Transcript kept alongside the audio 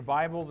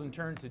Bibles and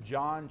turn to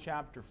John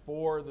chapter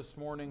 4 this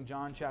morning.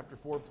 John chapter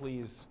 4,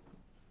 please.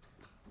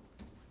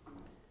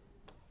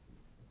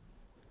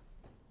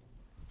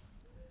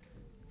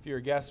 If you're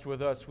a guest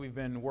with us, we've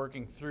been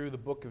working through the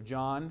book of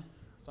John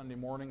Sunday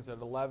mornings at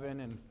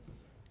 11,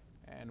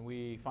 and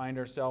we find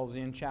ourselves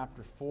in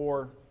chapter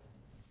 4.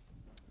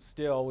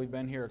 Still, we've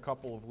been here a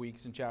couple of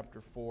weeks in chapter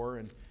 4,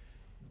 and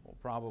we'll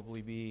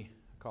probably be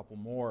a couple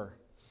more.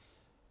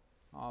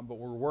 But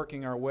we're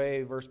working our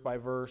way verse by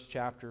verse,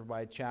 chapter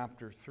by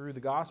chapter through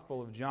the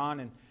Gospel of John.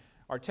 And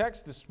our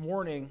text this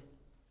morning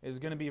is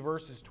going to be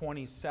verses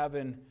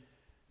 27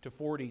 to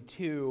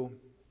 42.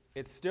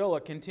 It's still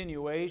a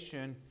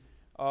continuation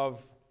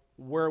of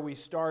where we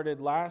started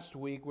last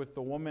week with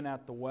the woman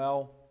at the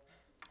well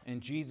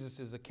and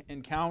Jesus'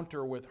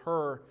 encounter with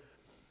her.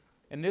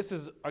 And this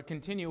is a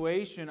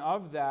continuation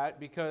of that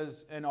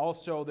because, and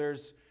also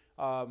there's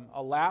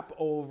a lap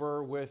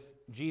over with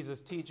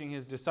Jesus teaching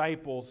his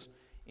disciples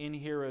in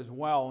here as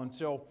well. And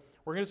so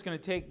we're just going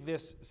to take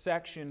this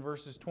section,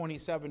 verses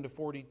 27 to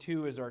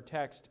 42, as our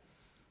text.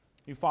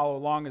 You follow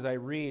along as I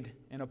read.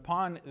 And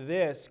upon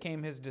this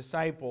came his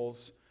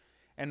disciples,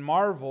 and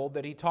marveled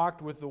that he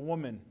talked with the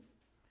woman.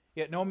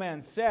 Yet no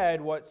man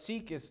said, What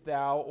seekest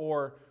thou?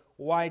 Or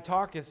why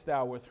talkest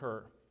thou with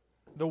her?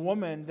 The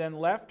woman then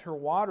left her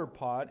water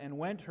pot, and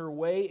went her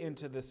way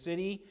into the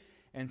city,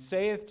 and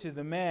saith to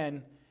the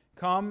men,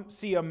 Come,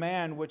 see a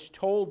man which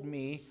told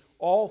me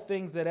all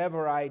things that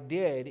ever I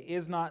did.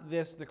 Is not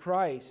this the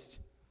Christ?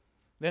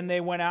 Then they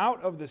went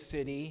out of the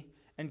city,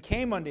 and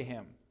came unto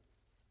him.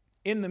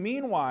 In the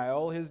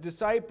meanwhile his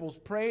disciples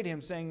prayed him,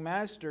 saying,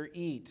 Master,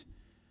 eat.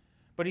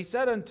 But he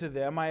said unto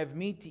them, I have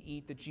meat to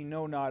eat that ye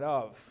know not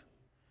of.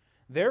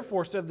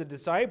 Therefore said the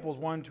disciples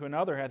one to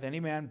another, Hath any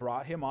man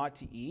brought him aught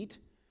to eat?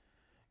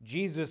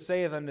 Jesus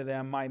saith unto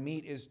them, My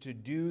meat is to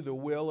do the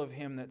will of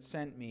him that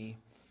sent me,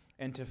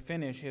 and to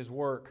finish his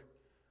work.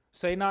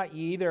 Say not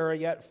ye, There are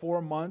yet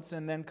 4 months,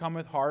 and then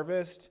cometh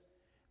harvest?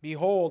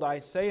 Behold, I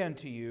say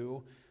unto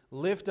you,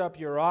 Lift up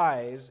your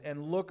eyes,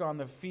 and look on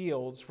the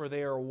fields, for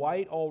they are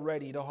white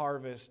already to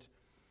harvest.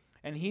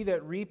 And he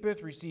that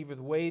reapeth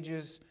receiveth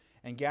wages,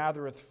 and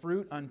gathereth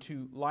fruit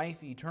unto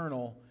life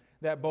eternal,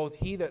 that both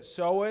he that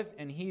soweth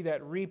and he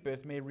that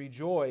reapeth may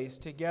rejoice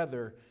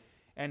together.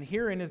 And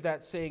herein is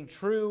that saying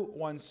true,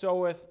 one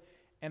soweth,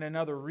 and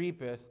another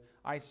reapeth.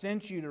 I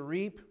sent you to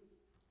reap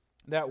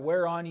that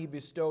whereon ye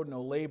bestowed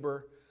no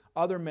labor.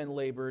 Other men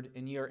labored,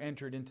 and ye are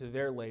entered into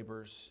their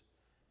labors.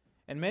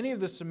 And many of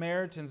the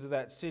Samaritans of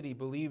that city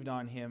believed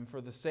on him for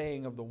the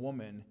saying of the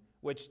woman,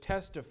 which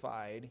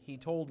testified, He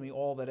told me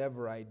all that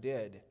ever I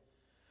did.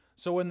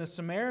 So when the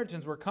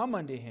Samaritans were come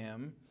unto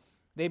him,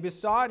 they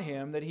besought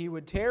him that he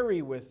would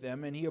tarry with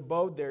them, and he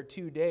abode there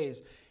 2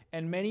 days.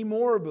 And many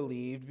more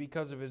believed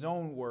because of his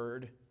own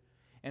word,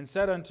 and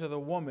said unto the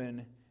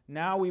woman,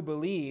 Now we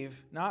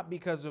believe, not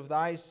because of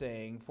thy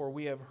saying, for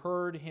we have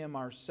heard him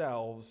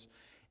ourselves,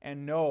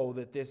 and know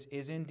that this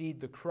is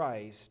indeed the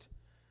Christ,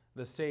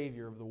 the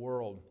Savior of the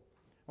world.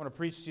 I want to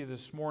preach to you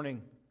this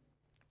morning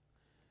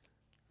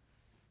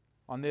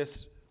on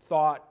this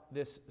thought,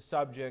 this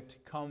subject,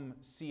 Come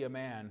See a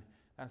Man.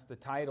 That's the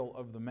title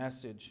of the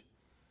message.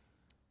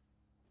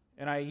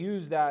 And I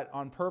use that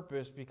on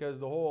purpose because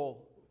the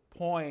whole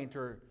point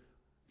or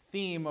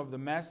theme of the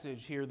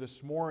message here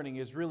this morning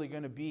is really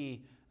going to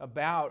be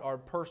about our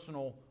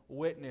personal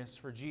witness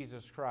for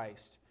Jesus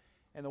Christ.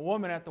 And the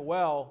woman at the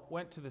well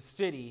went to the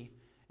city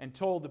and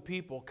told the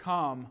people,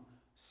 Come,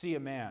 see a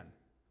man.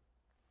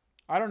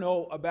 I don't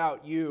know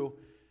about you.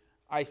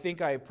 I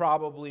think I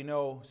probably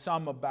know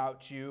some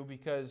about you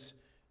because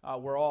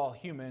we're all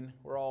human.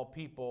 We're all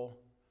people.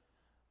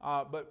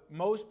 But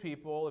most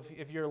people,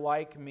 if you're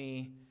like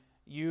me,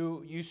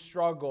 you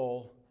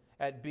struggle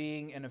at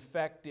being an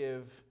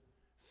effective,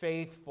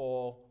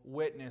 faithful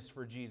witness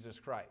for Jesus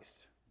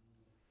Christ.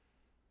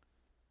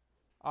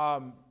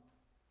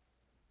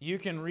 You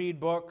can read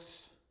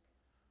books,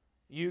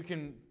 you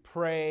can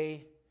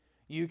pray,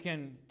 you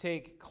can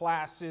take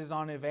classes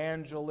on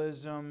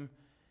evangelism,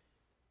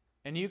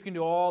 and you can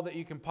do all that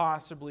you can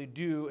possibly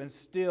do and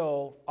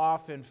still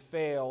often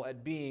fail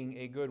at being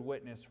a good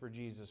witness for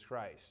Jesus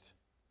Christ.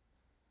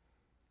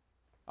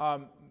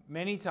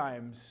 Many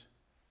times,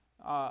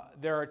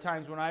 there are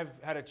times when I've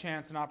had a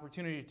chance and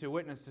opportunity to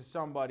witness to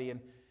somebody, and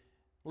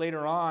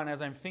later on,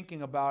 as I'm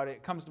thinking about it,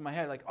 it comes to my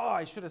head like,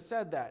 I should have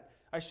said that.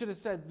 I should have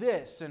said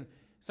this. And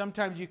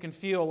sometimes you can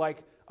feel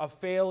like a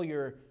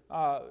failure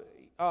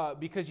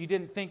because you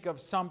didn't think of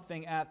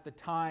something at the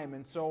time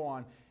and so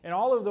on. And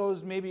all of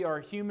those maybe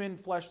are human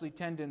fleshly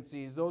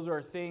tendencies. Those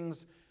are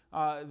things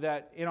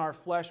that in our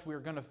flesh we're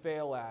going to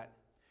fail at.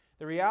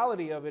 The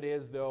reality of it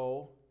is,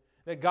 though,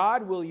 that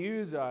God will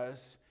use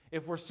us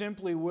if we're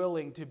simply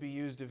willing to be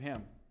used of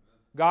Him.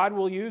 God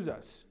will use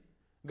us.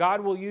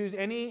 God will use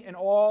any and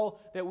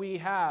all that we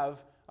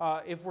have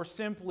if we're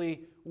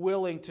simply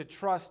willing to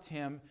trust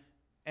Him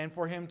and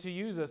for Him to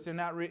use us in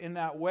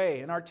that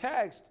way. And our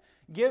text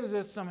gives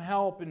us some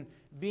help in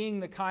being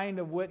the kind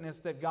of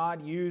witness that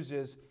God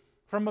uses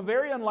from a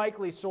very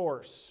unlikely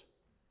source.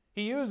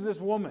 He used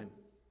this woman.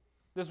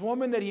 this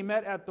woman that he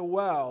met at the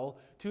well,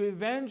 to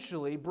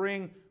eventually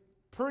bring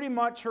pretty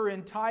much her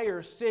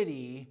entire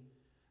city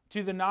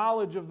to the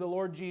knowledge of the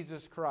Lord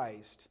Jesus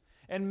Christ.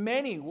 And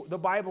many, the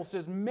Bible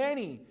says,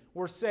 many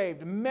were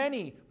saved.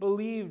 Many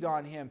believed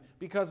on him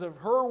because of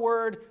her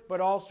word,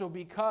 but also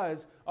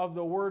because of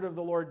the word of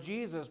the Lord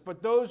Jesus.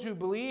 But those who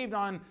believed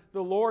on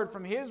the Lord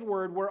from his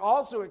word were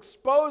also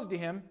exposed to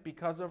him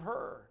because of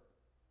her,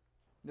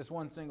 this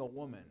one single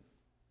woman.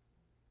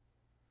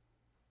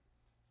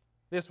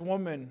 This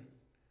woman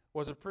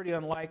was a pretty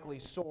unlikely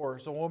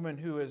source, a woman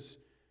who is,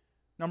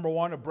 number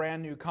one, a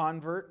brand new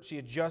convert. She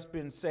had just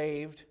been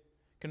saved,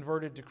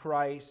 converted to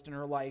Christ, and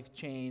her life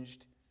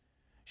changed.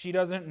 She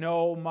doesn't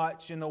know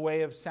much in the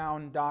way of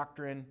sound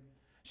doctrine.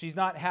 She's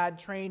not had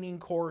training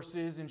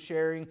courses in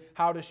sharing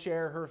how to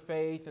share her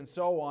faith and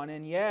so on,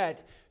 and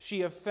yet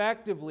she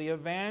effectively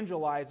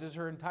evangelizes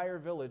her entire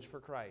village for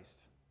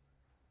Christ.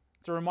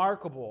 It's a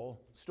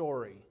remarkable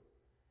story.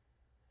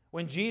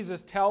 When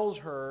Jesus tells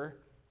her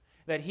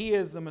that he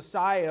is the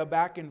Messiah,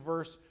 back in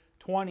verse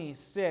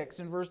 26.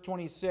 In verse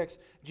 26,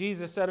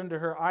 Jesus said unto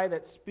her, I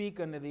that speak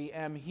unto thee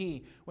am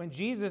he. When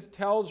Jesus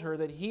tells her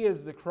that he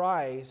is the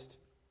Christ,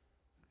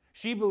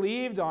 she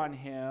believed on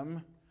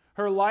him.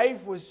 Her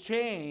life was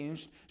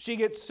changed. She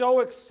gets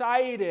so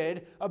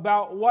excited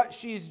about what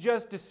she's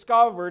just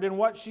discovered and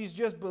what she's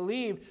just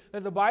believed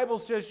that the Bible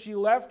says she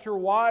left her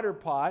water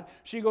pot.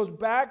 She goes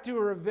back to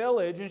her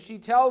village and she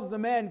tells the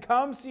men,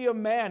 come see a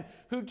man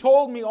who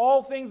told me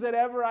all things that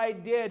ever I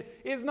did.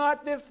 Is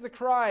not this the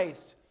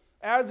Christ?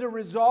 As a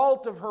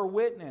result of her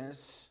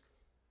witness,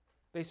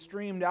 they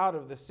streamed out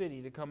of the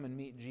city to come and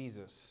meet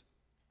Jesus.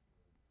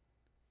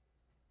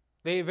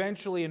 They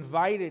eventually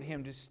invited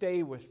him to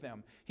stay with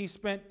them. He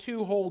spent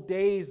 2 whole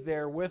days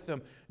there with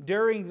them.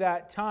 During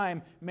that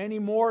time, many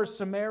more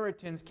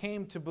Samaritans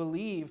came to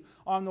believe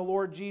on the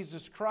Lord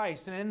Jesus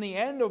Christ. And in the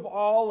end of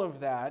all of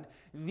that,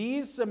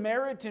 these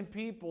Samaritan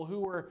people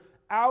who were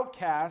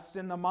outcasts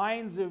in the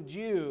minds of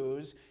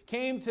Jews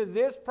came to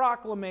this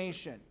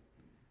proclamation.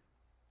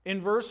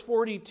 In verse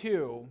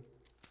 42,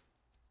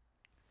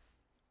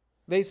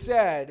 they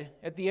said,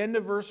 at the end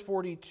of verse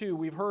 42,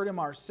 we've heard him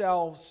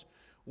ourselves.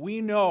 We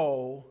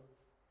know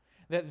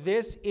that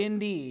this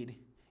indeed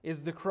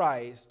is the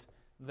Christ,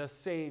 the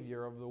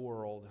Savior of the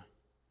world.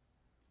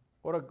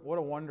 What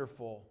a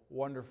wonderful,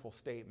 wonderful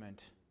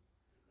statement.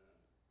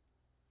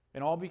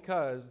 And all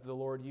because the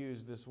Lord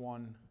used this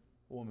one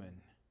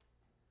woman.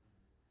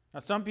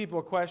 Now, some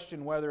people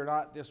question whether or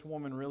not this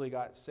woman really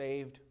got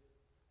saved.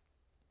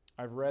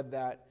 I've read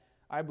that.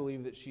 I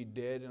believe that she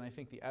did, and I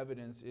think the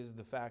evidence is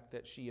the fact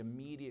that she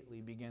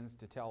immediately begins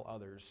to tell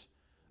others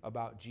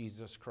about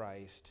Jesus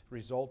Christ,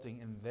 resulting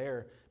in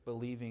their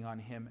believing on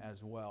him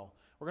as well.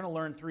 We're going to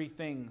learn 3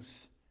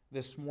 things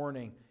this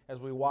morning as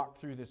we walk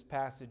through this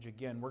passage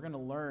again. We're going to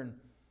learn,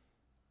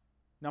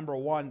 number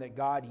 1, that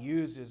God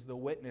uses the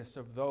witness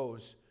of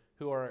those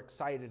who are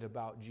excited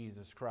about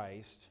Jesus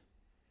Christ.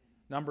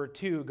 Number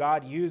 2,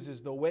 God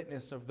uses the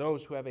witness of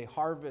those who have a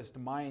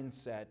harvest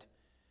mindset.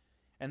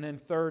 And then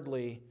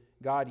thirdly,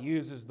 God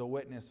uses the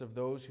witness of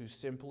those who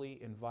simply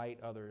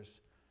invite others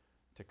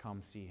to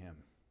come see him.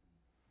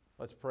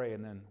 Let's pray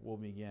and then we'll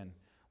begin.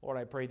 Lord,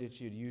 I pray that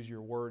you'd use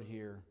your word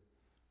here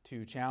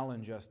to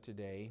challenge us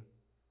today.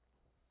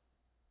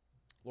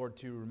 Lord,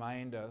 to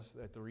remind us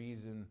that the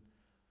reason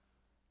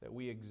that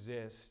we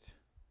exist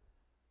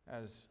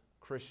as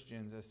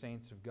Christians, as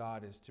saints of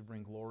God, is to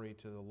bring glory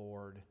to the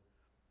Lord,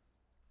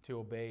 to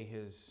obey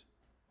his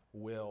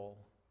will,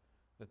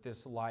 that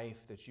this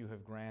life that you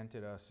have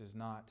granted us is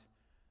not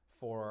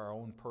for our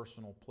own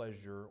personal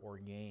pleasure or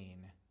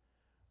gain,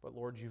 but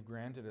Lord, you've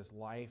granted us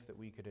life that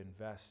we could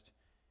invest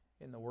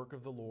in the work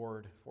of the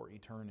Lord for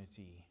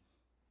eternity.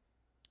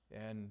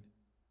 And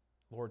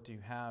Lord, to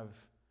have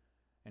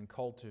and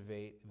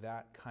cultivate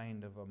that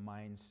kind of a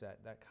mindset,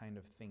 that kind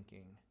of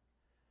thinking.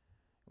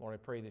 Lord, I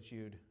pray that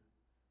you'd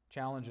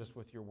challenge us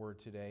with your word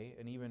today,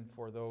 and even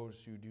for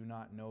those who do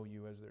not know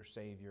you as their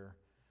Savior,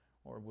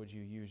 Lord, would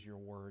you use your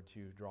word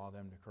to draw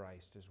them to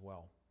Christ as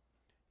well.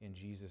 In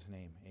Jesus'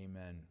 name,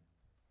 amen.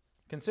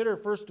 Consider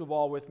first of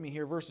all with me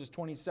here verses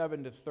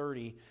 27 to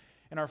 30.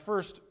 And our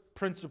first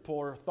principle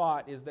or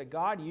thought is that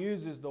God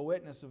uses the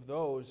witness of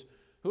those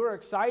who are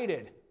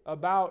excited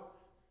about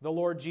the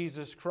Lord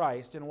Jesus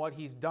Christ and what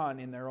he's done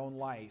in their own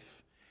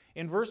life.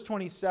 In verse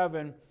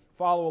 27,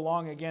 follow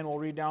along again, we'll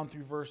read down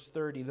through verse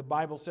 30. The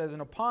Bible says,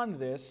 And upon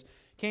this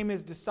came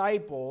his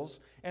disciples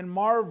and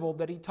marveled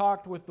that he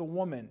talked with the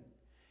woman.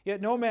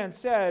 Yet no man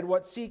said,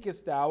 What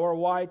seekest thou, or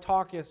why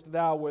talkest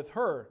thou with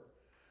her?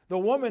 The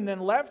woman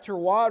then left her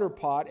water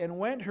pot and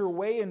went her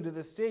way into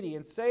the city,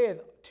 and saith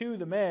to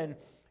the men,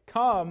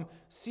 Come,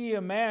 see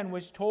a man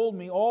which told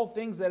me all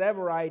things that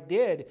ever I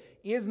did.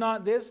 Is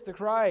not this the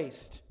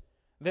Christ?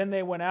 Then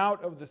they went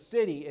out of the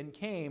city and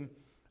came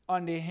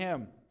unto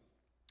him.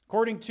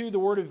 According to the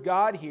word of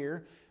God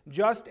here,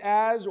 just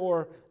as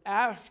or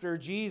after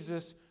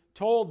Jesus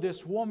told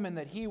this woman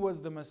that he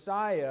was the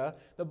Messiah,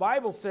 the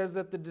Bible says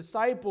that the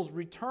disciples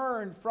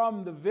returned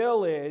from the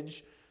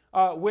village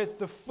with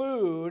the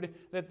food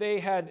that they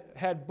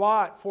had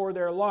bought for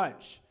their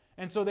lunch.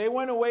 And so they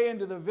went away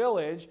into the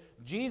village.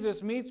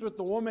 Jesus meets with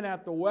the woman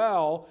at the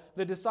well.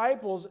 The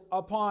disciples,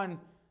 upon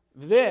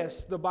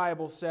this, the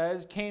Bible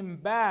says, came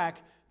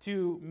back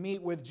to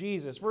meet with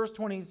Jesus. Verse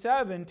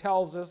 27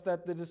 tells us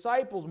that the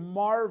disciples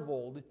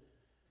marveled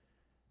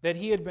that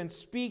he had been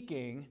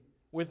speaking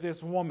with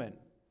this woman.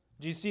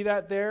 Do you see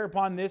that there?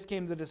 Upon this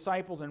came the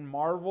disciples and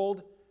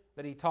marveled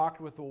that he talked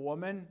with a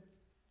woman.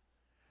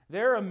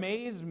 Their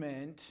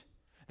amazement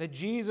that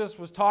Jesus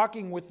was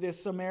talking with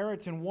this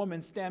Samaritan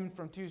woman stemmed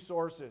from two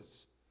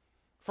sources.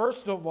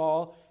 First of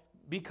all,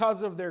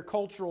 because of their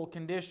cultural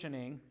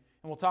conditioning,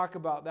 and we'll talk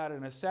about that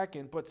in a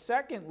second. But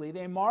secondly,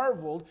 they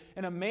marveled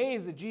and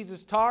amazed that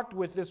Jesus talked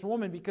with this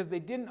woman because they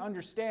didn't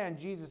understand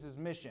Jesus'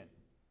 mission.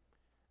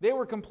 They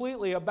were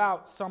completely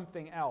about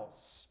something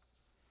else.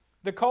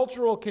 The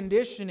cultural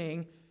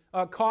conditioning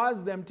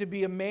caused them to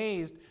be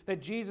amazed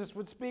that Jesus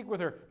would speak with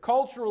her.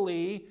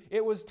 Culturally,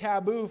 it was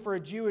taboo for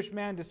a Jewish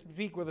man to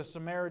speak with a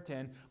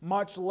Samaritan,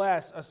 much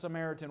less a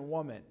Samaritan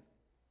woman.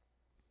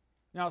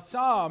 Now,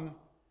 some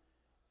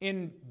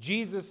in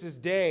Jesus'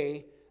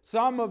 day,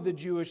 some of the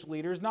Jewish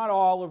leaders, not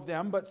all of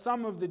them, but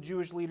some of the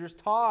Jewish leaders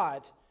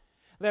taught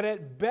that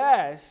at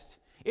best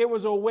it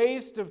was a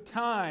waste of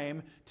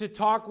time to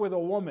talk with a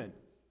woman,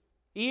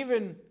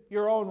 even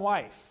your own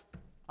wife.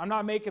 I'm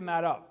not making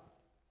that up.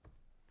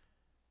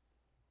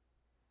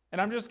 And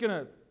I'm just going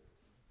to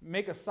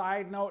make a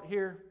side note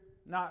here,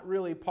 not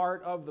really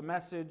part of the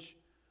message,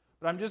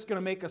 but I'm just going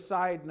to make a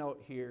side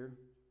note here.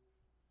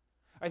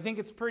 I think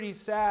it's pretty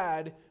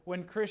sad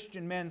when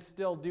Christian men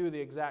still do the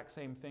exact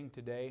same thing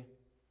today.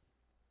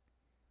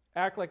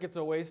 Act like it's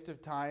a waste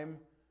of time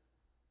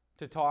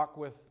to talk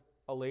with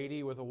a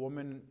lady, with a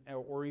woman,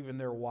 or even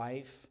their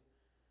wife.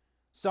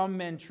 Some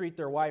men treat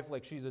their wife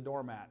like she's a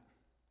doormat.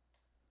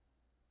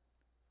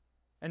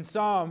 And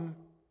some,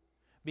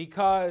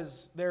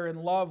 because they're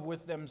in love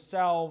with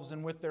themselves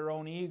and with their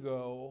own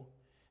ego,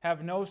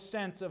 have no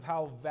sense of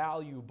how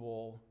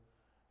valuable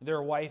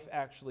their wife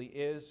actually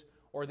is,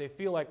 or they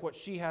feel like what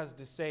she has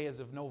to say is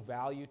of no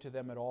value to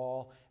them at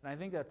all. And I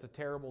think that's a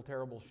terrible,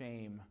 terrible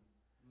shame.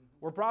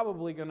 We're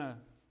probably going to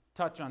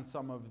touch on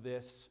some of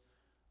this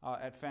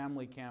at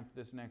family camp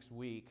this next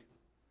week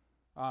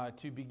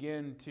to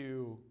begin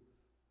to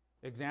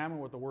examine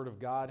what the Word of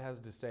God has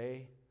to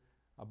say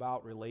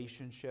about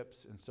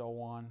relationships and so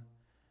on.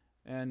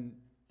 And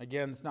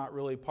again, it's not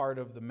really part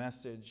of the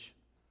message.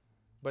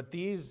 But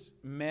these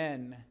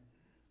men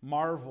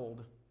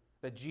marveled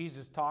that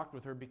Jesus talked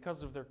with her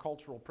because of their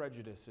cultural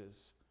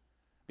prejudices,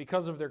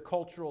 because of their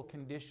cultural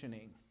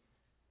conditioning.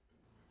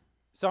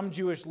 Some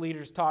Jewish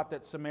leaders taught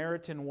that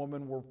Samaritan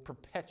women were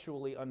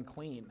perpetually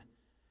unclean.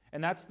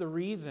 And that's the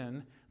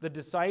reason the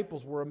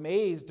disciples were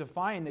amazed to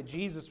find that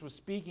Jesus was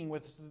speaking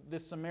with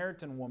this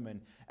Samaritan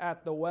woman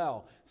at the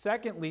well.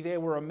 Secondly, they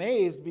were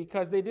amazed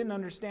because they didn't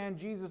understand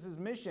Jesus'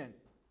 mission.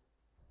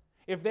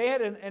 If they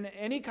had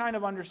any kind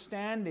of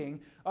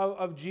understanding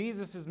of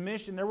Jesus'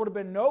 mission, there would have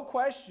been no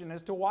question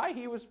as to why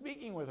he was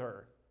speaking with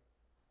her.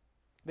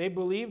 They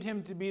believed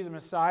him to be the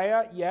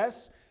Messiah,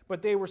 yes,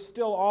 but they were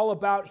still all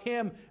about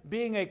him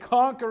being a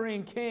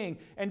conquering king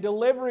and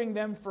delivering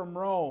them from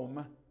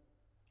Rome.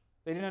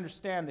 They didn't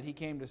understand that he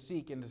came to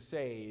seek and to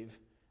save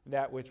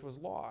that which was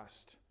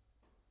lost.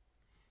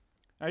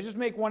 I just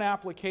make one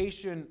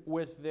application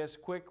with this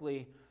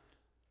quickly.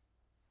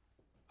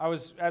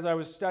 As I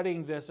was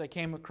studying this, I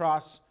came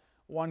across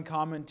one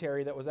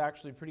commentary that was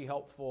actually pretty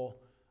helpful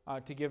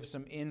to give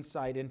some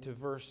insight into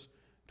verse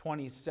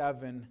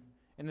 27.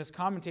 And this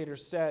commentator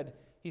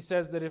he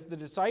says that if the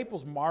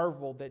disciples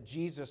marveled that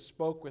Jesus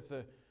spoke with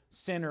a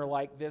sinner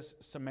like this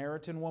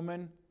Samaritan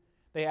woman,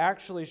 they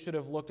actually should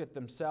have looked at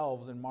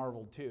themselves and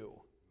marveled too.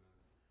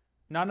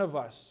 None of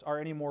us are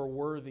any more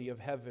worthy of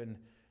heaven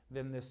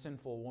than this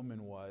sinful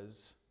woman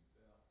was.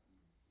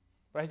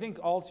 But I think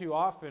all too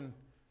often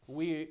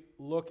we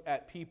look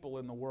at people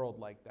in the world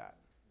like that,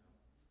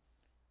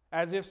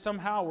 as if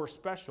somehow we're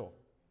special.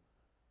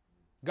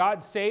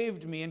 God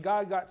saved me, and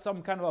God got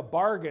some kind of a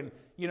bargain,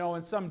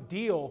 and some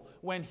deal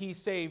when he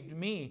saved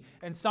me.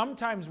 And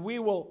sometimes we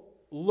will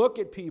look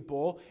at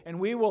people and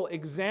we will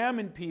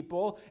examine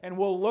people and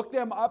we'll look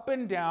them up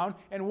and down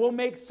and we'll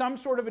make some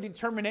sort of a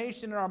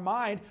determination in our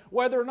mind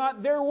whether or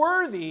not they're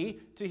worthy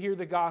to hear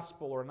the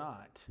gospel or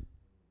not.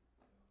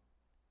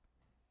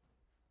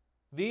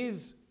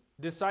 These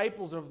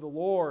disciples of the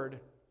Lord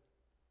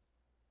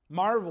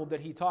marveled that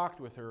he talked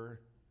with her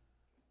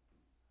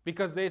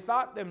because they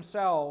thought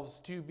themselves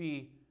to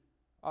be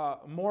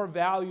more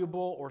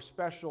valuable or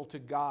special to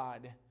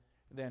God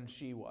than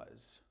she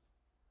was.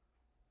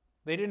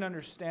 They didn't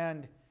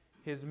understand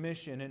his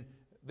mission, and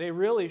they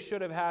really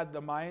should have had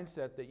the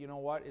mindset that,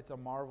 it's a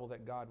marvel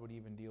that God would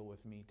even deal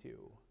with me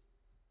too.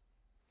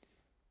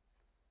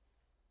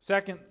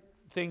 Second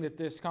thing that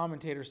this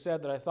commentator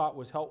said that I thought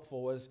was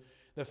helpful was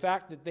the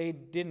fact that they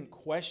didn't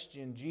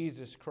question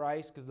Jesus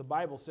Christ, because the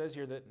Bible says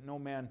here that no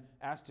man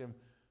asked him,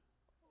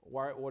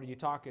 what are you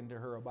talking to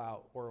her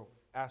about? Or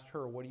asked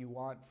her, what do you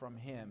want from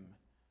him?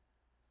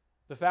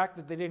 The fact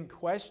that they didn't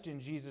question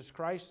Jesus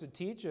Christ to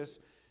teach us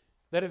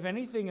that if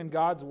anything in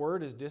God's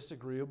Word is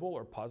disagreeable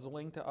or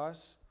puzzling to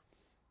us,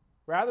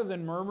 rather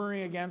than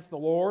murmuring against the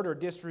Lord or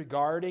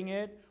disregarding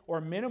it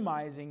or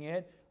minimizing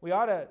it, we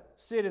ought to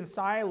sit in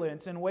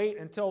silence and wait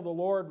until the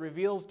Lord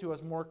reveals to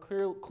us more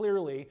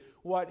clearly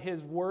what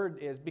His Word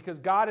is, because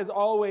God is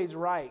always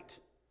right.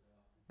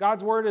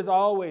 God's Word is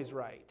always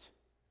right.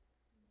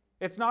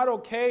 It's not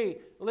okay,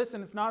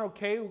 listen, it's not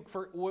okay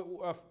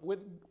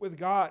with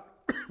God,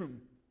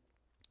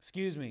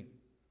 excuse me,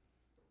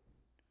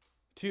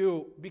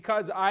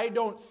 because I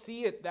don't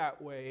see it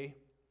that way,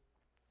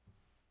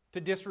 to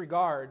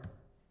disregard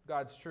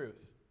God's truth.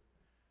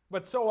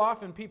 But so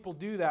often people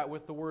do that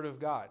with the Word of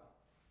God.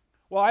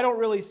 Well, I don't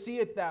really see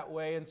it that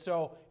way, and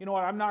so, you know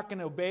what, I'm not going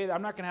to obey that.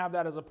 I'm not going to have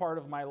that as a part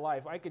of my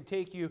life. I could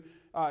take you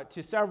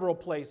to several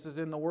places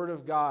in the Word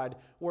of God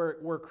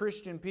where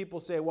Christian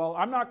people say, well,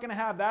 I'm not going to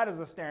have that as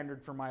a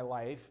standard for my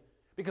life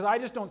because I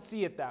just don't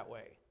see it that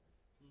way.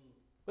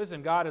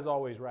 Listen, God is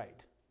always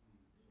right.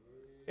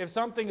 If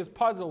something is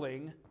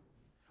puzzling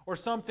or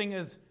something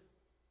is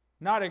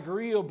not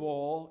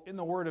agreeable in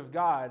the Word of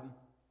God,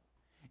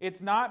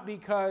 it's not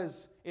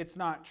because it's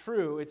not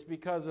true, it's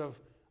because of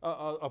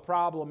a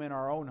problem in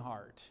our own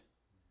heart.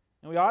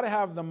 And we ought to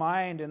have the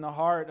mind and the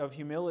heart of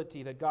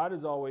humility that God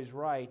is always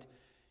right,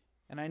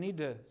 and I need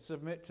to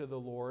submit to the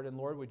Lord, and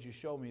Lord, would you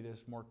show me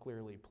this more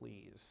clearly,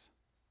 please?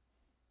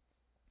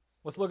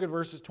 Let's look at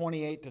verses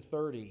 28 to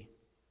 30.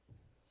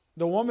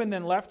 The woman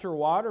then left her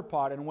water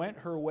pot and went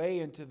her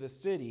way into the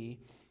city,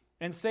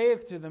 and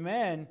saith to the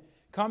men,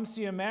 Come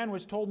see a man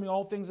which told me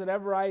all things that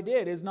ever I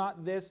did. Is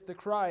not this the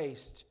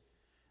Christ?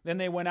 Then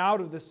they went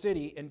out of the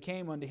city and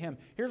came unto him.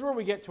 Here's where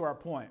we get to our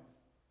point.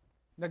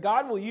 That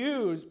God will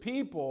use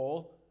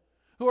people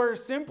who are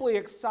simply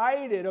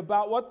excited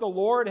about what the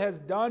Lord has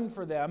done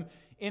for them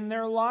in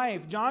their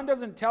life. John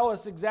doesn't tell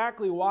us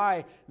exactly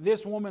why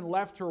this woman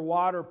left her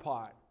water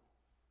pot.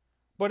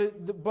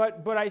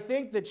 But I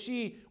think that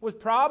she was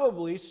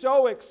probably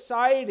so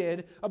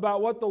excited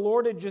about what the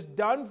Lord had just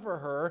done for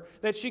her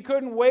that she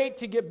couldn't wait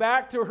to get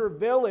back to her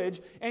village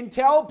and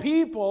tell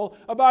people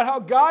about how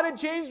God had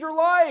changed her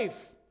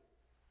life.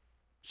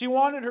 She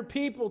wanted her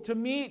people to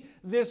meet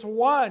this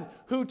one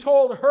who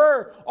told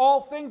her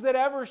all things that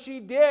ever she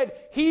did.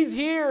 He's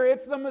here.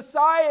 It's the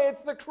Messiah.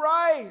 It's the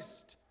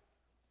Christ.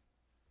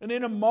 And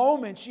in a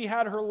moment, she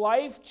had her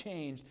life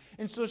changed.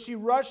 And so she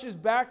rushes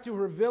back to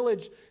her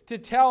village to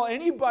tell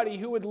anybody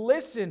who would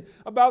listen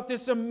about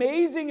this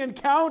amazing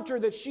encounter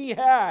that she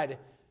had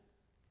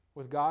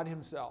with God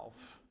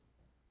Himself,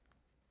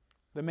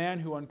 the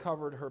man who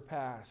uncovered her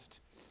past.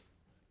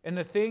 And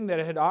the thing that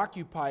had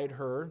occupied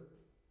her,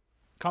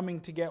 coming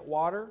to get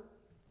water,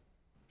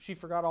 she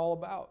forgot all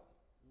about.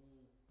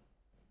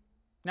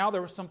 Now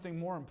there was something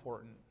more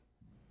important.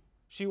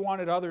 She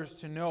wanted others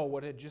to know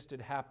what had just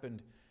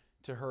happened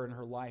to her in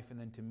her life, and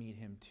then to meet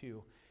Him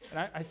too.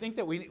 And I think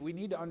that we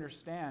need to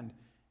understand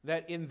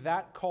that in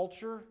that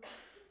culture,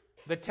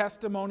 the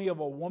testimony of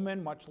a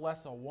woman, much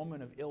less a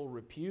woman of ill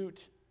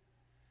repute,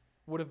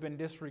 would have been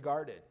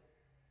disregarded.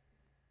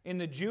 In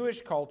the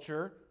Jewish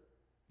culture,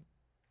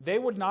 they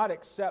would not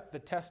accept the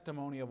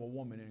testimony of a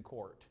woman in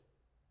court.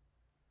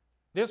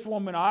 This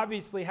woman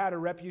obviously had a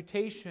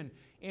reputation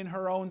in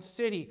her own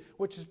city,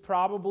 which is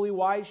probably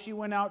why she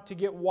went out to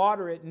get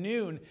water at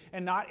noon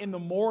and not in the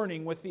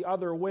morning with the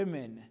other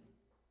women.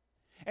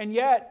 And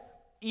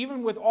yet,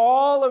 even with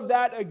all of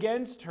that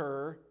against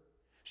her,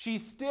 she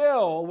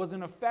still was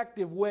an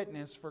effective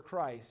witness for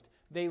Christ.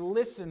 They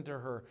listened to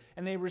her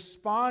and they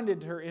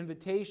responded to her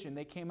invitation.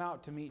 They came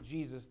out to meet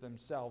Jesus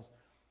themselves.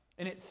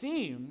 And it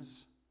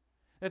seems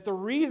that the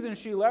reason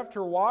she left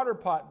her water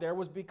pot there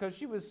was because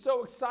she was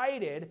so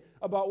excited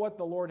about what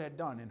the Lord had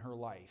done in her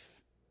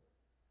life.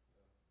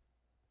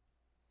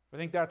 I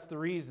think that's the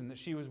reason that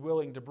she was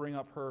willing to bring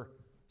up her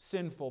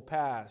sinful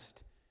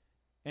past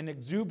and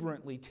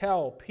exuberantly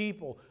tell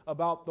people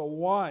about the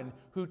one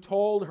who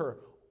told her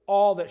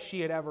all that she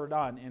had ever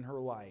done in her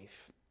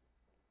life.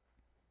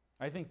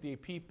 I think the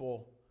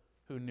people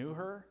who knew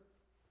her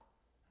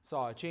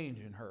saw a change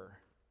in her,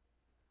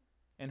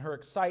 and her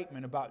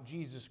excitement about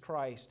Jesus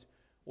Christ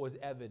was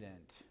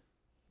evident.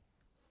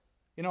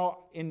 You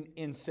know,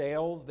 in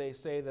sales, they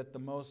say that the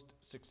most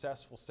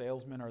successful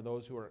salesmen are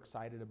those who are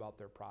excited about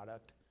their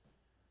product.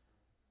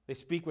 They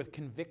speak with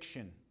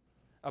conviction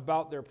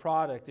about their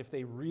product if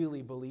they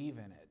really believe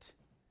in it.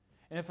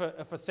 And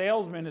if a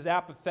salesman is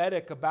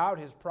apathetic about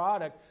his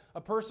product,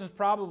 a person's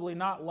probably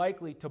not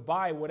likely to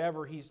buy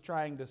whatever he's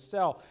trying to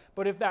sell.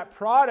 But if that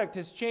product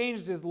has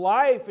changed his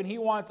life and he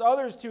wants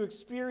others to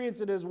experience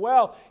it as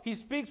well, he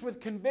speaks with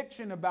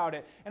conviction about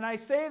it. And I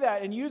say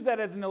that and use that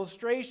as an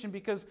illustration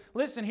because,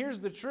 listen, here's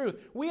the truth.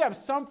 We have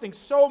something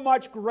so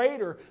much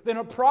greater than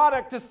a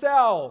product to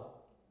sell.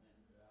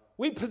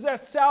 We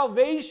possess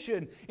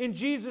salvation in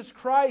Jesus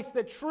Christ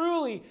that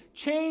truly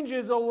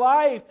changes a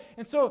life.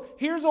 And so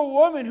here's a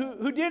woman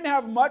who didn't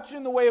have much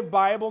in the way of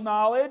Bible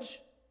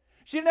knowledge.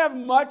 She didn't have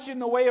much in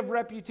the way of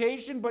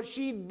reputation, but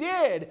she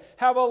did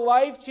have a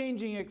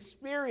life-changing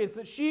experience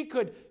that she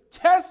could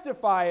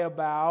testify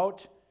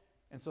about.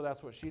 And so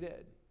that's what she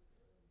did.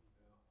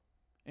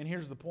 And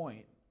here's the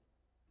point.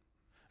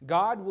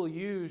 God will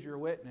use your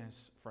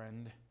witness,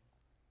 friend.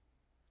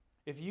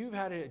 If you've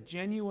had a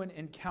genuine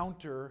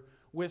encounter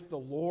with the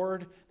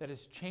Lord that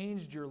has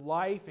changed your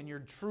life and you're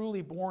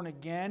truly born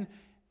again,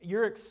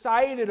 you're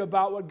excited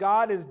about what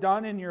God has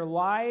done in your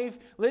life,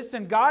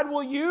 listen, God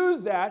will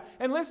use that.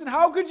 And listen,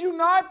 how could you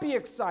not be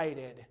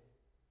excited?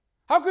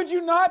 How could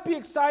you not be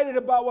excited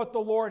about what the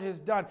Lord has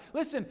done?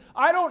 Listen,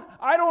 I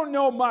don't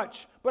know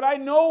much, but I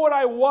know what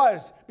I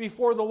was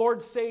before the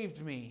Lord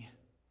saved me.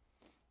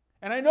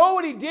 And I know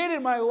what He did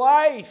in my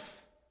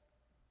life.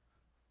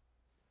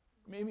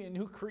 Made me a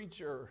new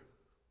creature.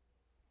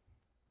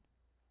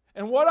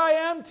 And what I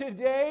am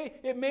today,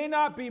 it may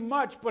not be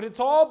much, but it's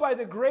all by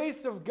the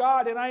grace of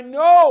God. And I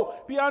know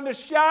beyond a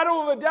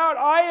shadow of a doubt,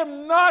 I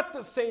am not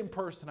the same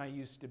person I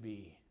used to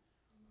be.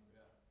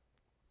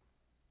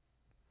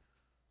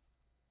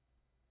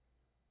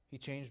 He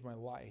changed my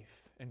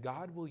life. And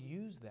God will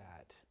use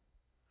that.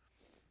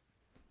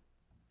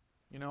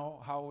 You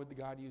know, how would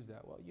God use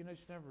that? Well, you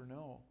just never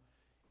know.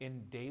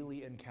 In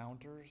daily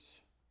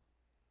encounters,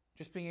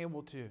 just being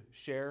able to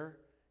share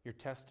your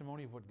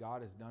testimony of what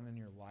God has done in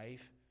your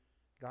life,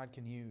 God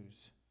can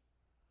use.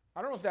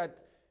 I don't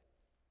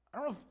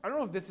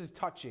know if this is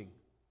touching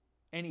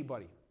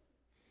anybody.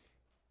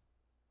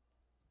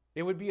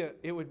 It would be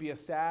a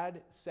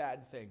sad,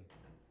 sad thing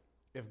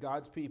if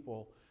God's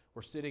people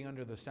were sitting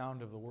under the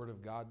sound of the Word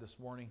of God this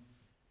morning,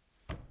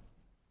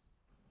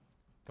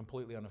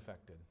 completely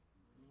unaffected.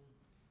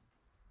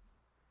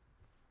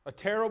 A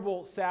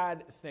terrible,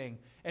 sad thing.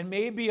 And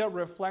maybe a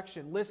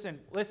reflection. Listen,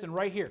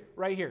 right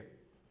here.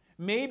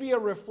 Maybe a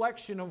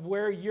reflection of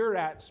where you're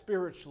at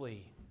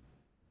spiritually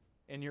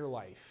in your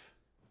life.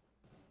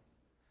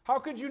 How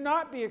could you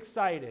not be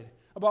excited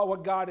about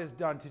what God has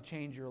done to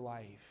change your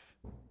life?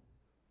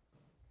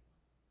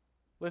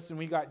 Listen,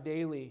 we got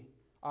daily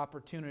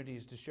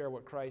opportunities to share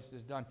what Christ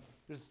has done.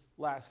 Just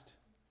last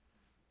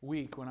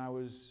week when I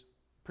was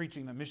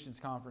preaching the missions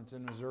conference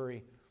in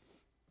Missouri,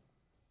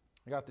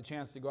 I got the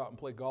chance to go out and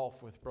play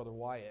golf with Brother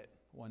Wyatt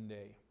one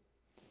day,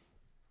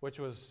 which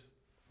was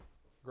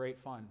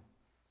great fun.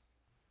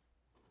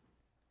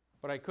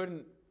 But I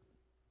couldn't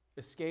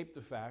escape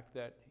the fact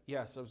that,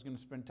 yes, I was going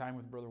to spend time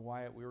with Brother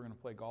Wyatt. We were going to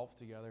play golf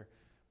together.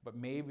 But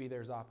maybe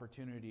there's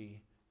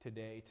opportunity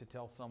today to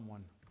tell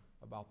someone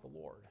about the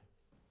Lord.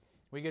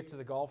 We get to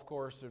the golf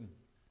course, and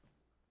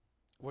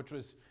which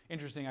was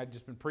interesting. I'd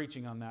just been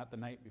preaching on that the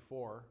night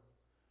before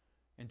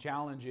and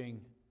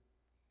challenging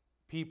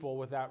people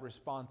with that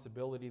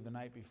responsibility the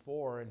night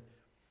before, and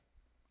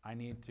I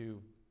need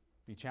to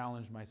be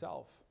challenged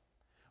myself.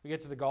 We get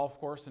to the golf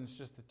course, and it's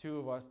just the two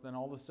of us. Then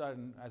all of a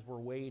sudden, as we're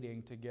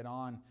waiting to get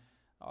on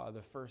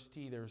the first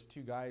tee, there's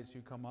two guys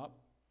who come up,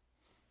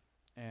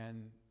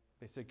 and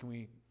they said, "Can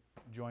we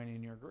join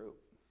in your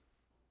group?"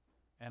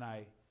 And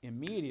I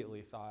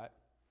immediately thought,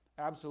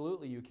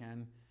 absolutely you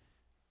can.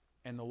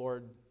 And the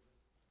Lord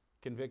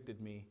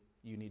convicted me,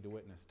 you need to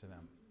witness to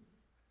them.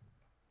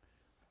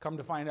 Come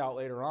to find out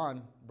later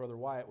on, Brother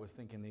Wyatt was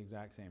thinking the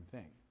exact same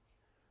thing.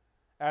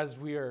 As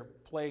we are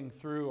playing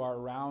through our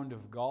round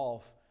of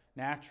golf,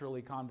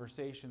 naturally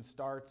conversation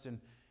starts,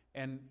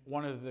 and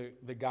one of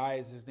the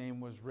guys, his name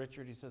was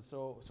Richard, he said,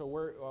 so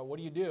where, what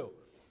do you do?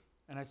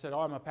 And I said,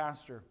 I'm a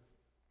pastor.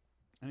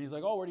 And he's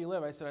like, where do you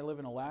live? I said, I live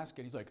in Alaska.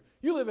 And he's like,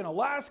 you live in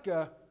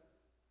Alaska?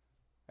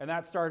 And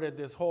that started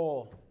this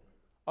whole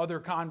other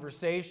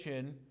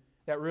conversation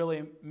that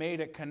really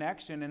made a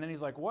connection. And then he's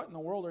like, what in the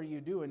world are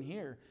you doing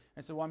here?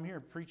 I said, I'm here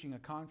preaching a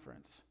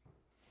conference.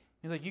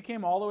 He's like, you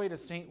came all the way to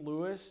St.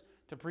 Louis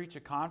to preach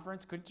a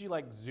conference? Couldn't you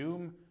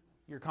Zoom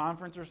your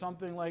conference or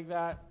something like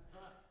that?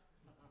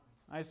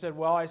 I said,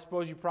 well, I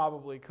suppose you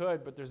probably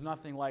could, but there's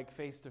nothing like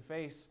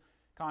face-to-face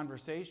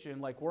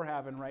conversation like we're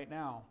having right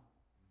now.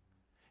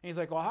 And he's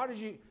like, well,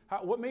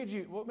 what made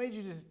you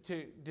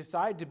to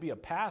decide to be a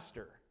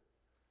pastor?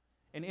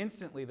 And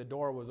instantly the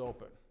door was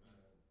open.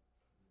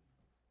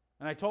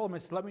 And I told him, I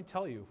said, let me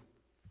tell you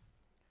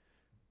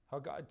how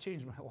God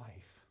changed my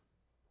life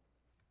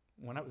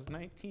when I was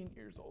 19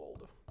 years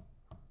old.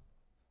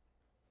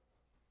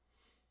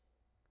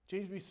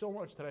 Changed me so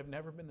much that I've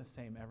never been the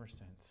same ever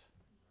since.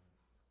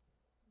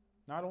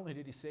 Not only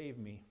did He save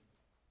me,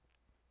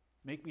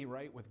 make me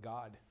right with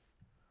God,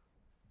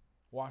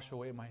 wash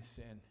away my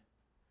sin,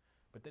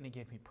 but then He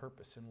gave me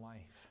purpose in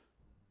life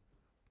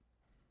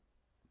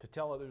to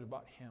tell others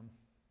about Him.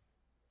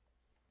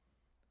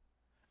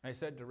 And I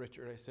said to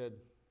Richard, I said,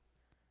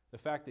 the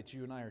fact that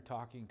you and I are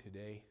talking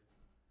today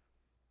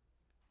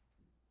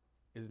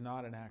is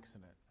not an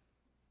accident.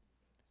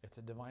 It's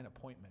a divine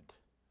appointment.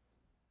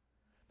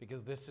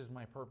 Because this is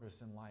my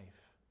purpose in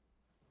life,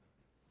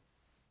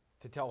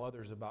 to tell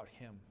others about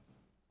Him.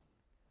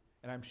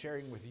 And I'm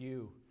sharing with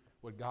you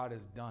what God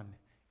has done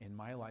in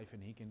my life,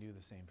 and He can do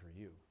the same for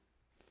you.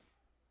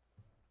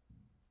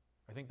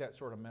 I think that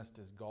sort of messed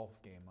his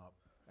golf game up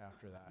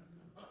after that.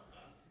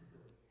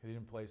 He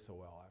didn't play so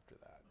well after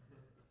that.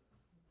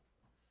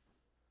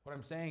 What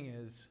I'm saying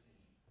is,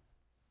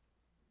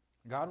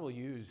 God will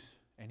use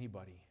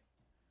anybody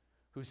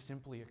who's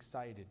simply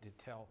excited to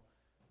tell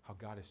how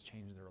God has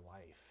changed their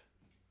life.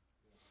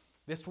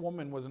 This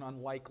woman was an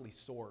unlikely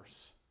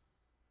source.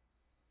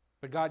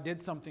 But God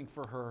did something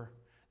for her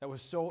that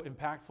was so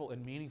impactful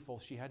and meaningful,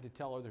 she had to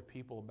tell other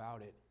people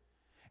about it.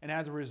 And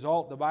as a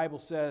result, the Bible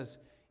says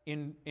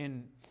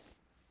in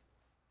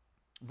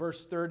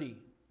verse 30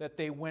 that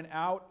they went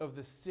out of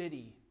the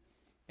city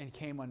and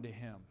came unto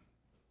him.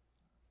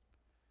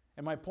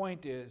 And my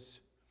point is,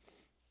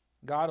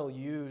 God will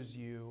use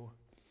you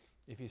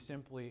if you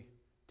simply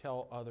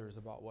tell others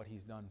about what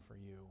he's done for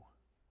you.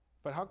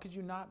 But how could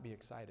you not be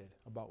excited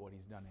about what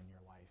he's done in your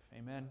life?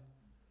 Amen?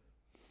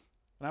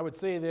 And I would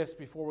say this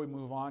before we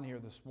move on here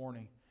this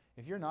morning.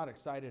 If you're not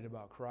excited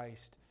about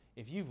Christ,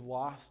 if you've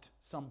lost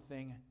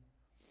something,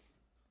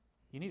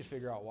 you need to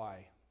figure out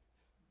why.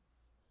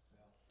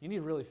 You need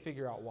to really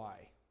figure out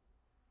why.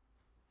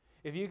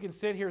 If you can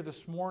sit here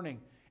this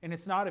morning and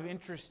it's not of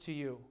interest to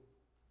you,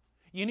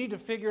 you need to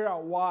figure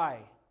out why.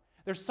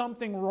 There's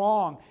something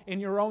wrong in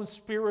your own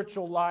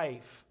spiritual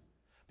life.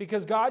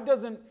 Because God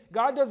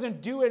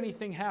doesn't do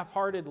anything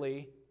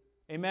half-heartedly.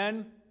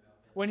 Amen?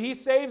 When he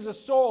saves a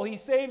soul, he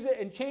saves it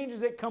and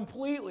changes it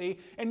completely.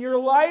 And your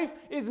life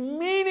is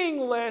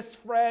meaningless,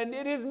 friend.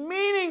 It is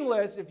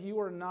meaningless if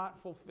you are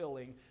not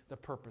fulfilling the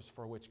purpose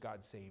for which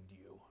God saved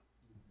you.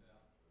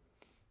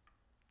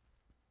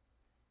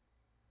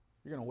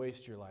 You're going to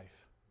waste your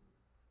life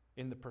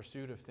in the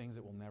pursuit of things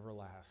that will never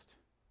last.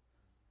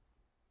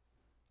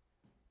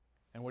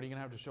 And what are you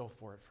going to have to show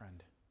for it,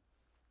 friend?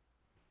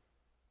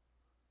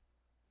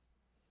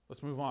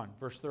 Let's move on.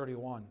 Verse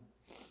 31.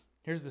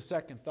 Here's the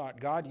second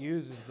thought. God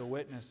uses the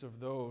witness of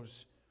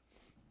those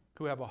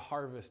who have a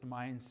harvest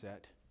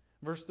mindset.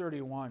 Verse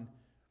 31.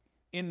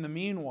 In the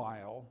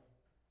meanwhile,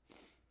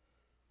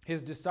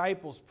 his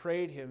disciples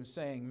prayed him,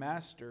 saying,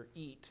 Master,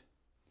 eat.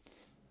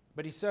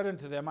 But he said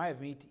unto them, I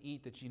have meat to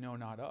eat that ye know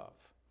not of.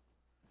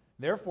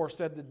 Therefore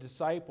said the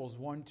disciples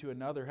one to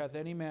another, Hath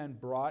any man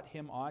brought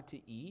him aught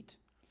to eat?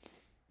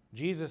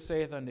 Jesus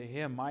saith unto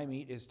him, My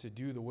meat is to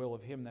do the will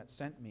of him that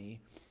sent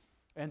me,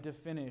 and to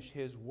finish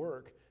his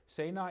work.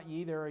 Say not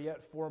ye, there are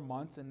yet 4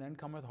 months, and then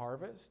cometh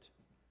harvest?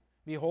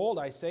 Behold,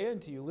 I say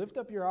unto you, lift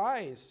up your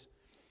eyes,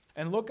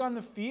 and look on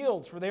the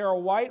fields, for they are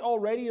white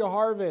already to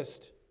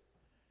harvest.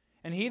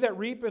 And he that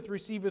reapeth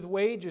receiveth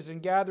wages,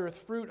 and gathereth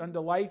fruit unto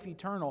life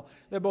eternal,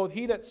 that both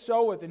he that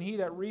soweth and he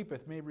that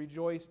reapeth may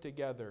rejoice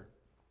together.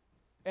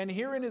 And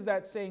herein is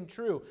that saying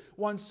true,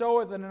 one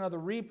soweth and another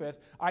reapeth.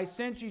 I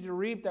sent you to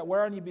reap that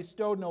whereon ye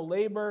bestowed no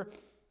labor.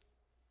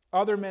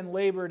 Other men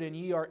labored, and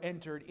ye are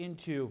entered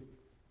into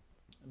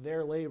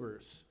their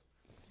labors.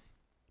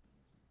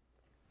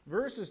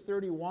 Verses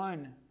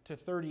 31 to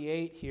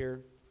 38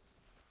 here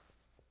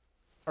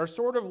are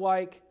sort of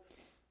like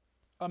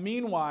a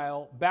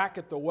meanwhile back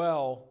at the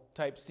well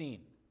type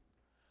scene.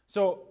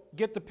 So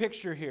get the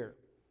picture here.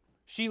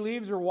 She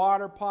leaves her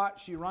water pot.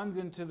 She runs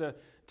into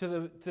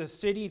the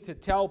city to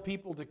tell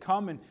people to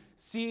come and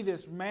see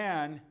this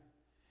man.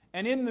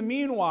 And in the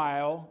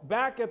meanwhile,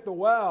 back at the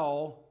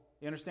well,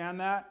 you understand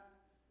that?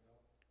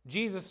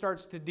 Jesus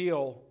starts to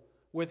deal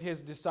with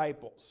his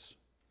disciples.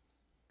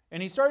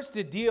 And he starts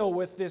to deal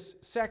with this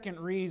second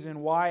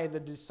reason why the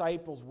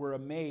disciples were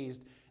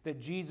amazed that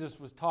Jesus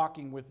was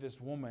talking with this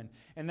woman.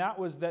 And that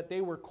was that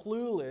they were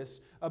clueless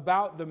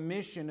about the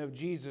mission of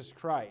Jesus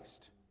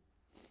Christ.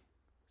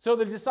 So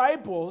the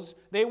disciples,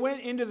 they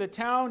went into the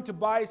town to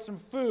buy some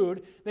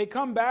food. They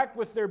come back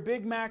with their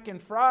Big Mac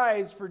and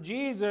fries for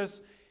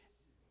Jesus,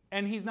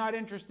 and he's not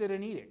interested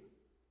in eating.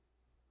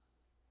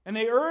 And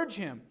they urge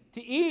him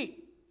to eat.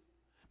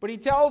 But he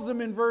tells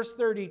them in verse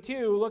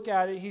 32, look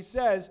at it, he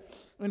says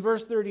in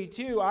verse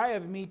 32, I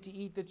have meat to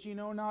eat that ye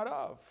know not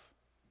of.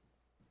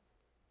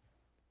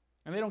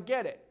 And they don't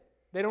get it.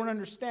 They don't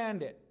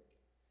understand it.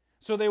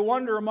 So they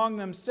wonder among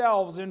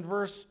themselves in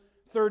verse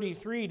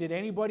 33, did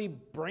anybody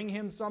bring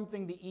him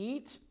something to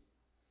eat?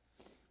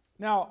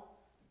 Now,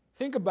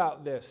 think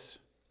about this.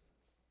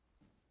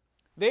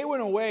 They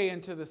went away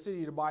into the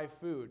city to buy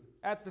food.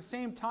 At the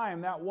same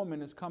time, that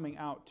woman is coming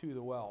out to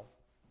the well.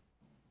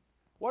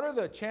 What are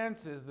the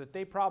chances that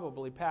they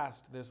probably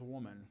passed this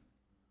woman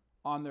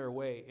on their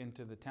way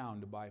into the town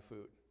to buy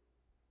food?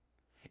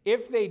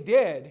 If they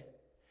did,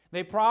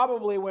 they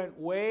probably went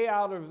way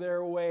out of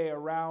their way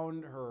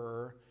around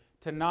her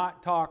to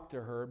not talk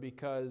to her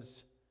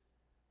because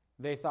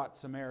they thought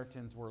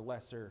Samaritans were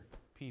lesser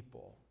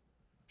people.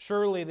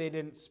 Surely they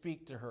didn't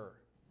speak to her.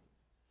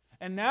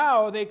 And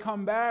now they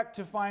come back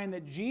to find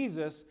that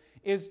Jesus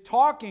is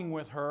talking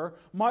with her,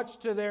 much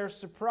to their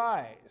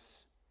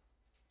surprise.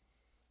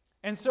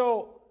 And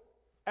so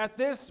at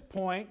this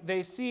point,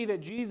 they see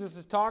that Jesus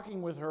is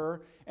talking with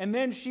her, and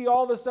then she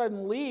all of a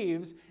sudden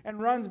leaves and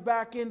runs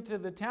back into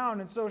the town.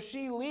 And so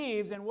she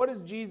leaves, and what does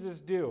Jesus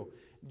do?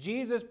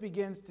 Jesus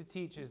begins to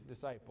teach his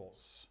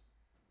disciples.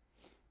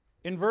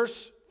 In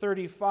verse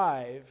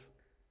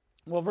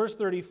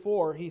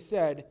 34, he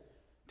said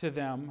to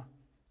them,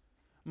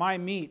 My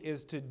meat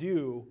is to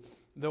do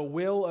the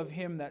will of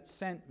him that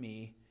sent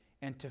me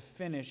and to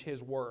finish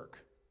his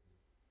work.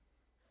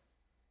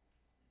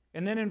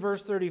 And then in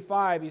verse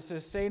 35, he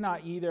says, "Say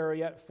not ye, there are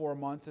yet 4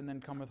 months, and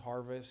then cometh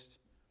harvest.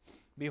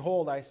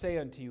 Behold, I say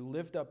unto you,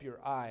 lift up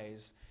your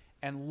eyes,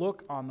 and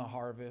look on the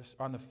harvest,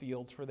 on the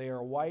fields, for they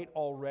are white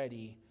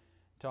already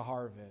to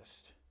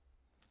harvest."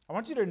 I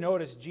want you to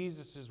notice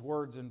Jesus'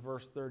 words in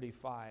verse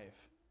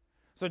 35.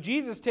 So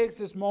Jesus takes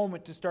this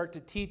moment to start to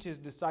teach his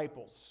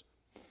disciples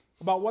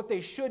about what they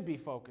should be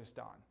focused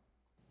on.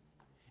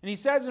 And he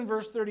says in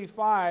verse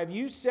 35,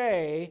 "You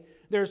say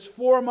there's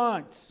 4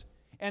 months,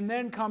 and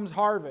then comes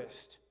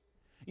harvest."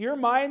 Your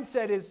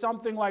mindset is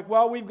something like,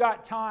 well, we've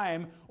got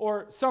time,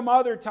 or some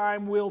other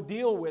time we'll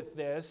deal with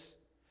this.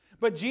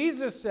 But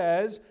Jesus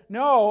says,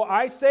 "No,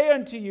 I say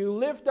unto you,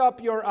 lift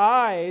up your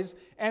eyes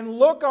and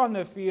look on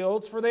the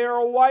fields, for they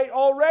are white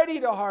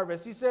already to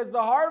harvest." He says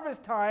the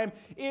harvest time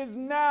is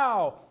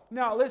now.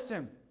 Now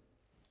listen,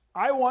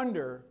 I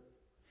wonder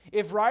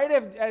if right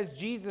as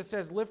Jesus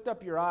says, "Lift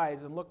up your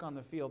eyes and look on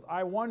the fields,"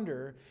 I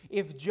wonder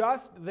if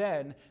just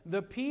then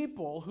the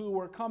people who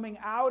were coming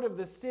out of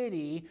the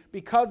city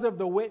because of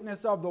the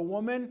witness of the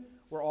woman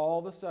were all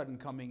of a sudden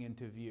coming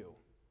into view.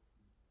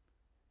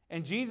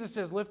 And Jesus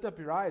says, "Lift up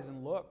your eyes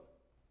and look.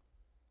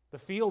 The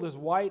field is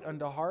white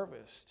unto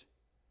harvest."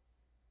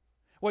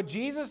 What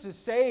Jesus is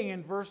saying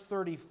in verse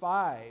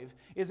 35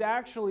 is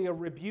actually a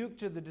rebuke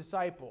to the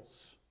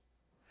disciples.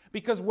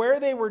 Because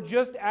where they were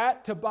just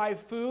at to buy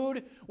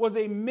food was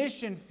a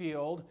mission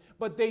field,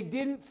 but they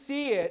didn't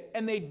see it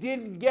and they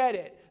didn't get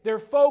it. Their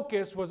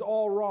focus was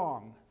all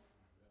wrong.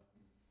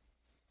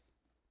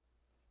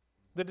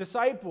 The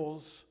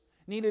disciples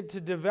needed to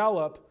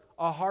develop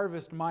a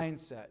harvest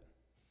mindset.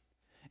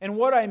 And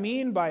what I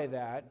mean by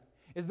that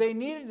is they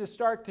needed to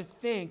start to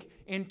think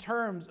in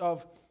terms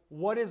of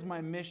what is my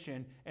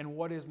mission and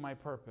what is my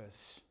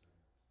purpose.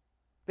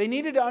 They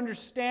needed to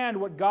understand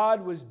what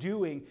God was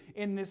doing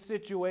in this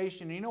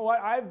situation. And you know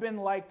what? I've been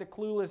like the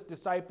clueless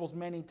disciples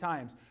many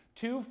times,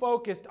 too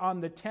focused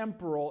on the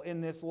temporal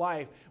in this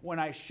life when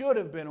I should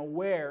have been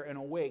aware and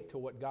awake to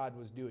what God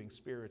was doing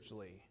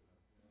spiritually.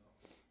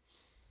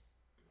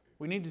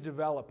 We need to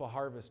develop a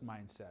harvest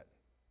mindset.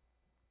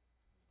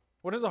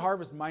 What does a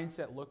harvest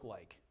mindset look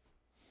like?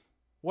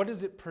 What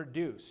does it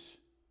produce?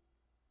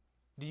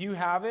 Do you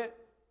have it?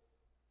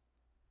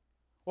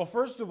 Well,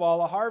 first of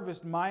all, a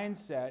harvest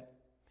mindset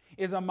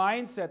is a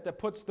mindset that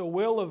puts the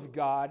will of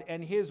God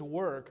and His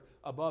work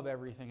above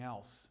everything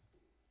else.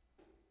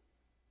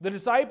 The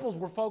disciples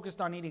were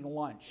focused on eating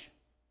lunch.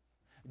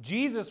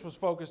 Jesus was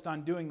focused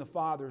on doing the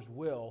Father's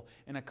will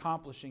and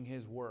accomplishing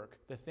His work,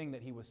 the thing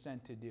that He was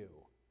sent to do.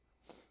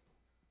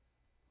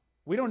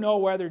 We don't know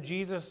whether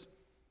Jesus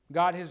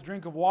got his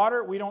drink of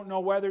water. We don't know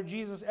whether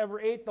Jesus ever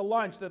ate the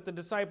lunch that the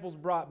disciples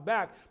brought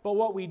back. But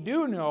what we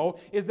do know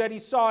is that he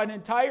saw an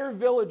entire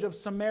village of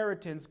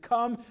Samaritans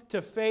come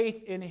to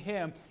faith in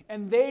him,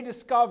 and they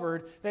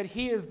discovered that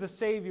he is the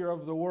Savior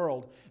of the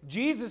world.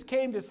 Jesus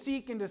came to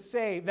seek and to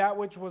save that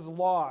which was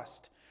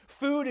lost.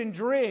 Food and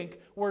drink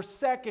were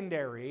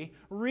secondary.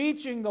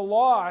 Reaching the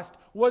lost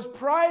was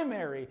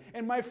primary.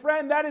 And my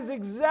friend, that is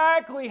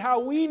exactly how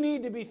we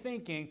need to be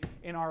thinking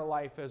in our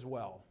life as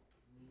well.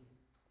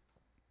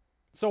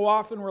 So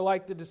often we're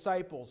like the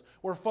disciples.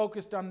 We're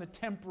focused on the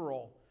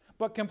temporal,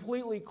 but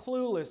completely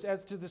clueless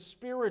as to the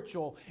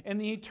spiritual and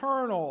the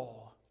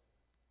eternal.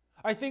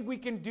 I think we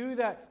can do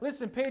that.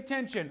 Listen, pay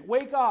attention.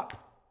 Wake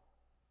up.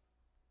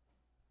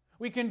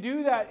 We can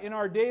do that in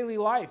our daily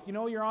life. You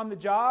know, you're on the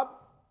job.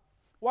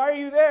 Why are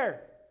you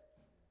there?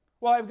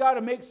 Well, I've got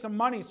to make some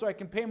money so I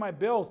can pay my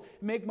bills,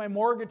 make my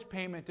mortgage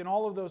payment, and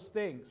all of those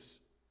things.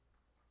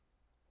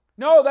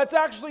 No, that's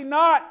actually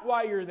not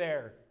why you're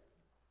there.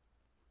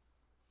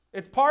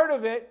 It's part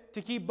of it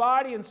to keep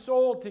body and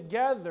soul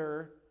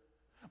together,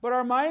 but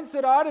our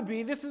mindset ought to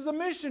be, this is a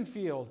mission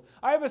field.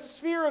 I have a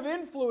sphere of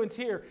influence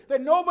here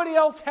that nobody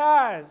else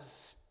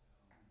has.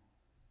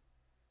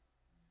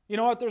 You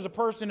know what? There's a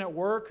person at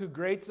work who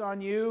grates on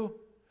you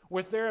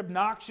with their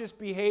obnoxious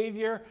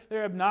behavior,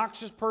 their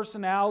obnoxious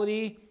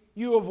personality.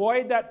 You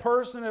avoid that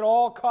person at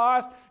all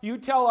costs. You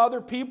tell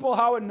other people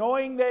how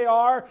annoying they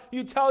are.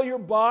 You tell your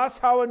boss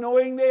how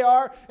annoying they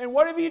are. And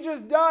what have you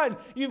just done?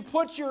 You've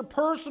put your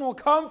personal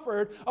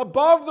comfort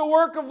above the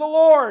work of the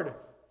Lord.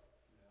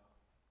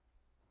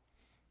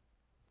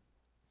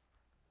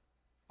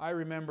 I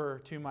remember,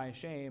 to my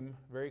shame,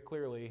 very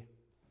clearly,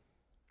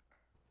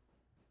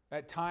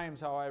 at times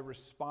how I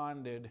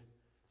responded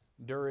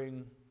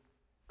during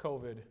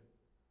COVID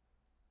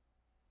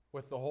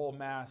with the whole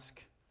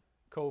mask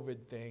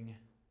COVID thing.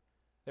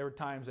 There were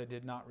times I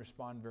did not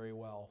respond very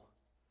well.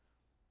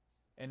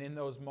 And in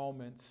those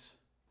moments,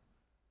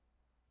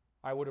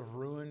 I would have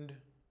ruined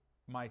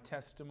my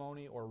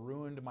testimony or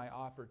ruined my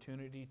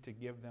opportunity to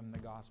give them the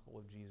gospel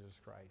of Jesus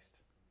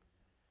Christ.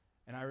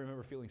 And I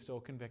remember feeling so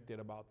convicted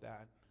about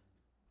that.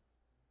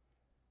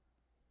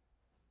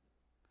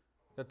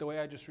 That the way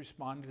I just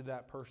responded to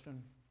that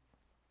person,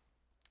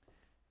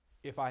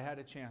 if I had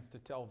a chance to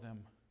tell them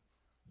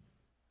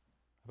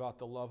about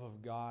the love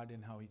of God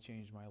and how He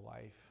changed my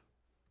life,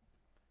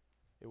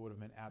 it would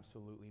have been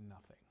absolutely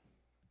nothing.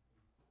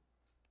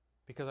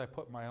 Because I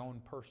put my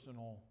own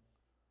personal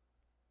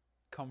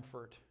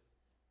comfort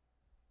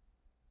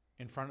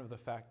in front of the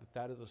fact that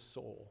that is a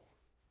soul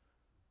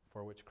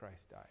for which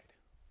Christ died.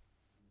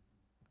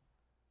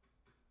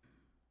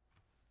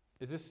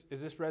 Is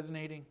this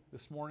resonating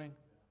this morning?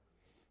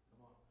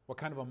 What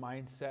kind of a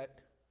mindset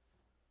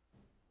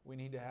we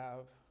need to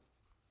have?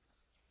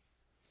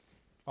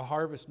 A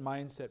harvest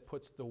mindset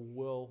puts the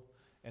will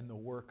and the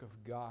work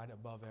of God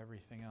above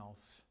everything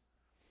else.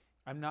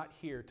 I'm not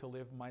here to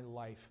live my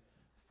life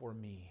for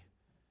me.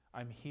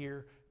 I'm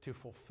here to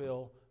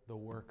fulfill the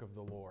work of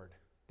the Lord.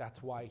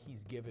 That's why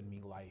He's given me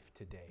life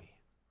today.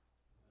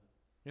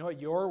 You know what?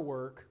 Your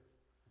work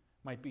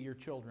might be your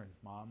children,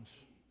 moms.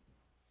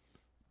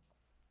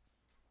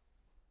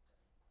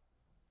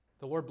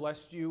 The Lord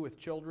blessed you with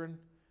children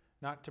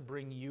not to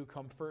bring you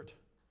comfort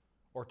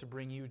or to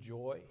bring you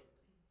joy.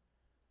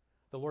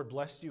 The Lord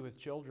blessed you with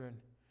children,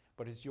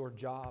 but it's your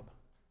job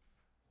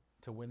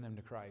to win them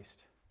to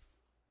Christ.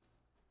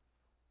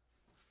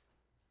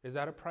 Is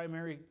that a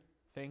primary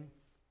thing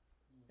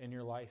in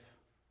your life?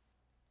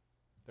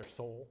 Their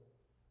soul?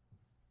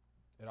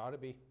 It ought to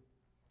be.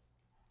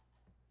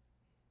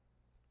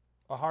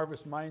 A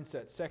harvest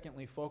mindset,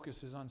 secondly,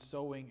 focuses on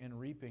sowing and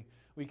reaping.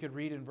 We could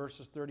read in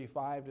verses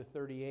 35 to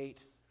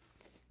 38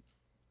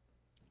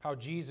 how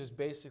Jesus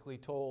basically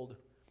told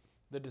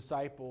the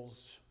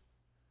disciples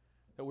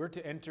that we're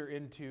to enter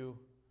into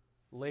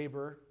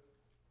labor,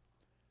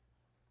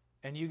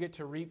 and you get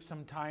to reap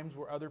sometimes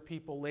where other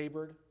people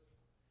labored,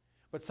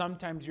 but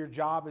sometimes your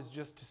job is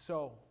just to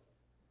sow,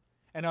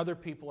 and other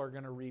people are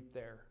going to reap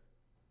there.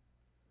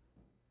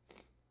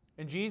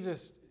 And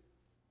Jesus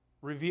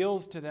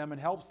reveals to them and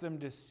helps them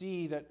to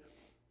see that,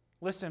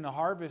 listen, a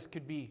harvest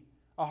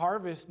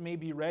may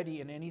be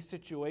ready in any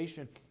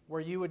situation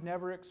where you would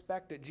never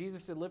expect it.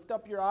 Jesus said, lift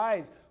up your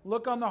eyes,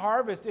 look on the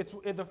harvest. It's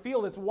in the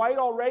field, it's white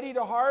already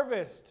to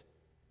harvest.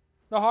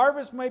 The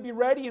harvest may be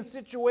ready in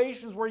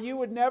situations where you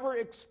would never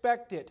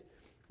expect it.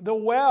 The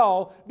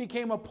well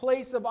became a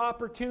place of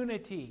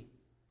opportunity.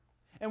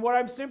 And what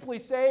I'm simply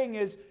saying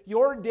is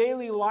your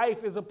daily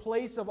life is a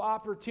place of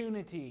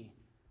opportunity.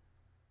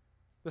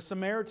 The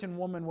Samaritan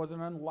woman was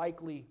an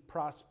unlikely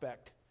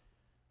prospect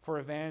for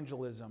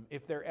evangelism,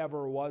 if there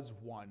ever was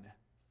one.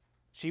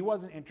 She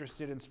wasn't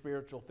interested in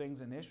spiritual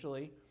things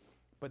initially,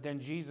 but then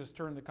Jesus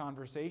turned the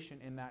conversation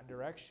in that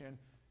direction,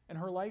 and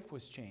her life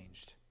was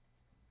changed.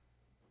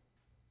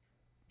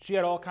 She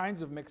had all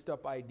kinds of mixed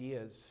up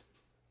ideas.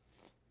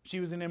 She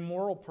was an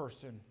immoral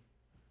person.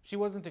 She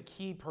wasn't a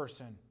key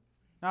person,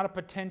 not a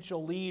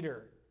potential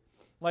leader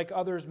like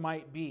others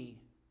might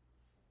be.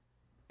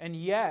 And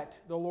yet,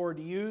 the Lord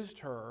used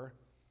her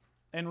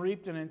and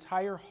reaped an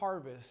entire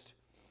harvest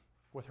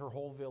with her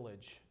whole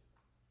village.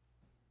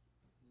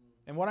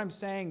 And what I'm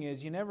saying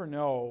is, you never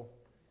know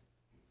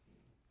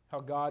how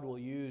God will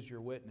use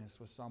your witness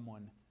with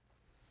someone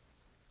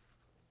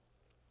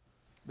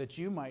that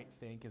you might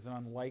think is an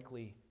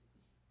unlikely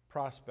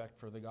prospect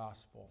for the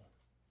gospel.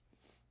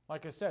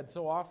 Like I said,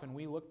 so often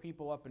we look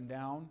people up and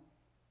down.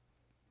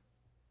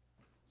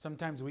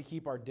 Sometimes we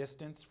keep our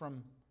distance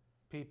from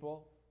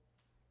people,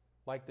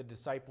 like the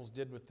disciples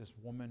did with this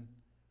woman.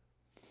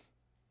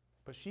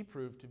 But she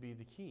proved to be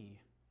the key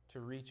to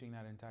reaching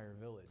that entire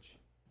village.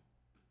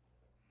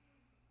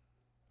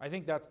 I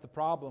think that's the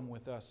problem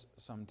with us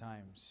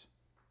sometimes.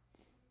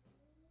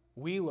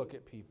 We look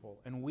at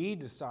people and we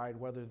decide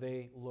whether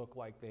they look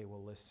like they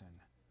will listen.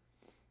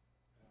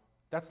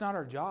 That's not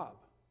our job.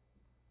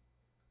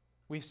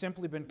 We've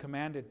simply been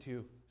commanded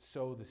to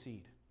sow the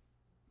seed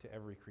to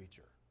every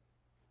creature.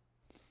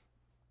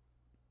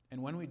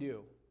 And when we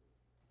do,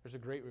 there's a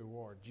great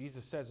reward.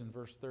 Jesus says in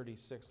verse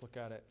 36, look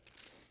at it.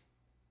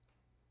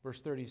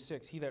 Verse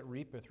 36, he that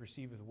reapeth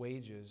receiveth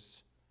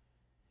wages,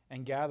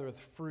 and gathereth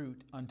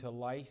fruit unto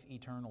life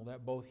eternal,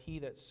 that both he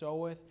that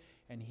soweth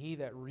and he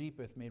that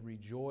reapeth may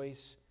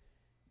rejoice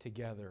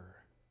together.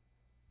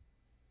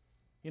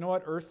 You know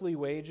what? Earthly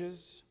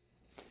wages,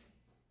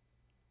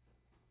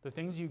 the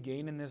things you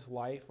gain in this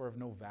life are of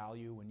no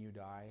value when you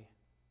die.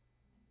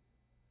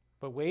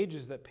 But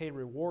wages that pay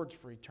rewards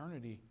for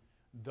eternity,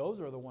 those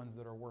are the ones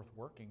that are worth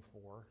working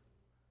for.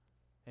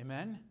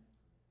 Amen?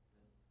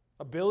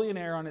 A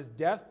billionaire on his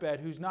deathbed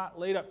who's not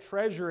laid up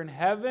treasure in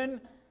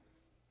heaven,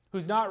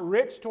 who's not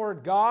rich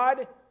toward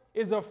God,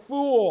 is a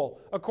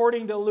fool,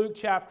 according to Luke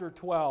chapter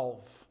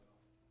 12.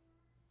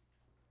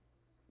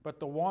 But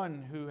the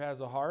one who has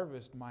a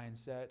harvest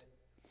mindset,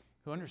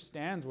 who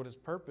understands what his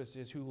purpose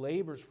is, who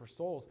labors for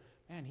souls,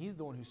 man, he's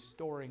the one who's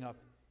storing up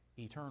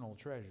eternal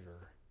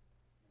treasure.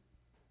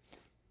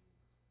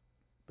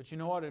 But you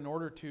know what? In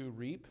order to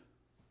reap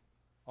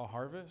a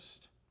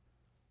harvest,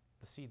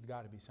 the seed's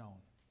got to be sown.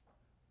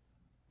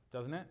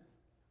 Doesn't it?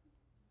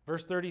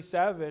 Verse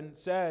 37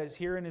 says,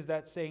 herein is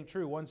that saying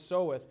true, one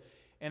soweth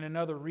and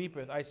another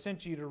reapeth. I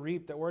sent you to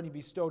reap that where ye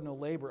bestowed no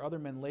labor. Other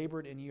men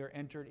labored, and ye are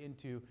entered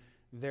into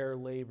their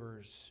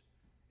labors.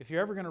 If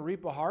you're ever going to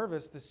reap a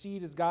harvest, the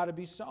seed has got to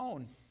be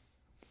sown.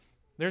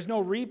 There's no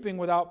reaping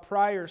without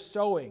prior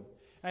sowing.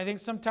 And I think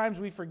sometimes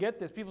we forget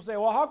this. People say,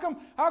 well, how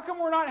come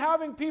we're not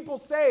having people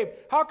saved?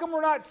 How come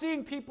we're not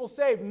seeing people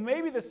saved?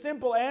 Maybe the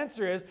simple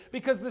answer is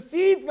because the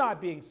seed's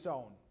not being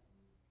sown.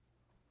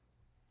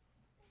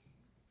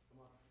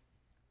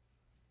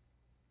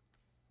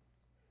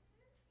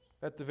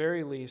 At the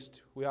very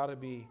least, we ought to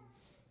be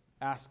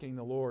asking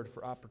the Lord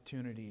for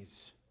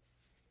opportunities.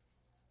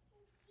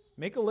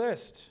 Make a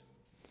list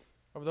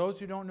of those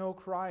who don't know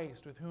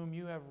Christ, with whom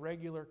you have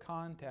regular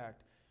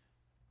contact.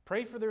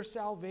 Pray for their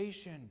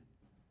salvation.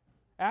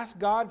 Ask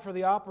God for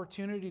the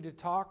opportunity to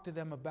talk to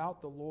them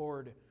about the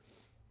Lord.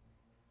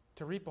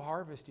 To reap a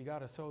harvest, you got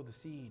to sow the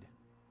seed.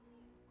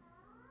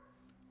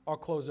 I'll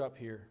close up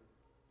here.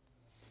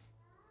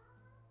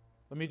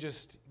 Let me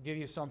just give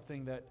you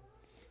something that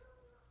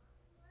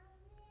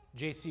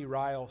J.C.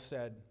 Ryle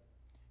said.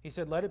 He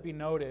said, "Let it be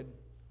noted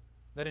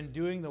that in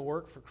doing the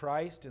work for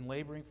Christ and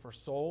laboring for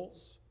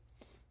souls,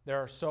 there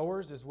are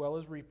sowers as well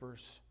as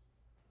reapers.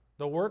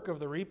 The work of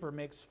the reaper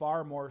makes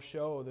far more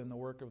show than the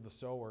work of the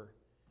sower.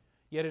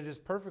 Yet it is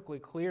perfectly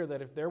clear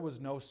that if there was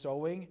no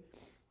sowing,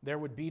 there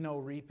would be no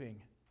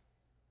reaping.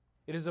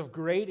 It is of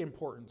great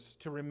importance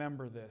to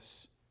remember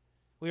this.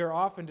 We are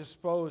often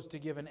disposed to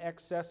give an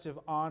excessive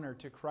honor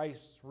to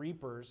Christ's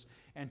reapers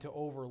and to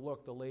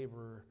overlook the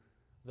labor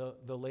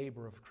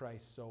of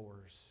Christ's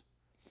sowers."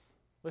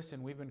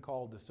 Listen, we've been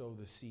called to sow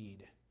the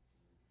seed.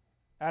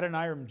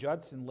 Adoniram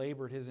Judson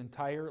labored his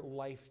entire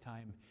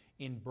lifetime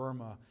in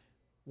Burma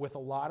with a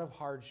lot of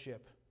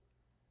hardship,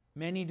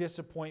 many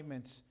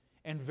disappointments,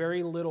 and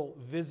very little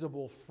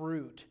visible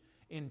fruit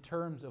in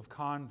terms of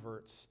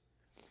converts.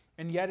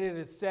 And yet it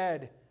is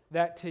said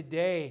that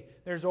today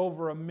there's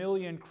over 1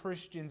 million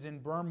Christians in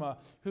Burma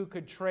who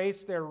could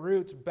trace their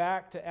roots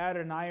back to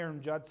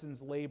Adoniram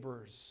Judson's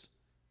labors.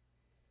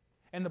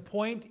 And the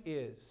point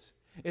is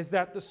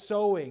that the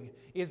sowing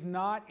is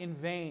not in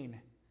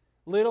vain.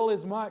 Little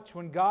is much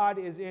when God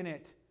is in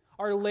it.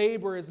 Our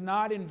labor is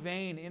not in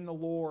vain in the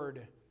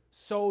Lord.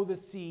 Sow the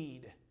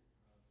seed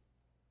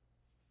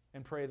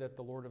and pray that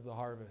the Lord of the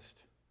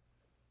harvest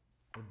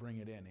would bring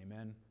it in.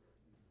 Amen.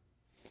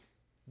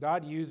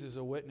 God uses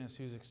a witness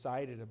who's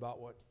excited about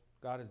what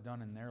God has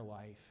done in their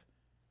life.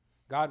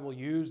 God will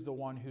use the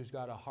one who's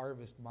got a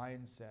harvest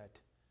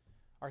mindset.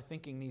 Our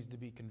thinking needs to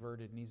be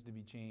converted, needs to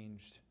be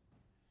changed.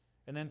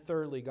 And then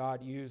thirdly,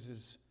 God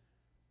uses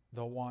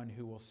the one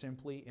who will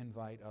simply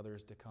invite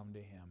others to come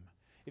to Him.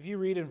 If you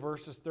read in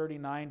verses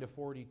 39 to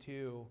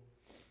 42,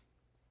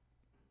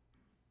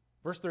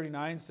 verse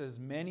 39 says,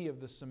 "Many of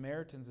the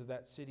Samaritans of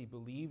that city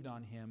believed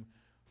on Him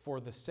for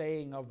the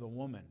saying of the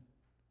woman,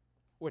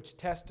 which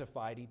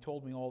testified, He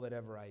told me all that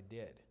ever I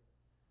did.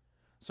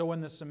 So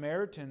when the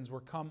Samaritans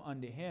were come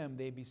unto Him,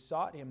 they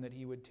besought Him that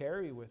He would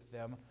tarry with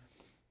them,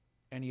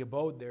 and He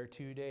abode there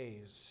 2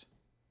 days.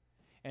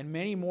 And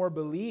many more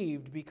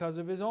believed because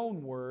of His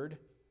own word,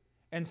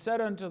 and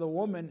said unto the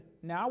woman,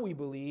 Now we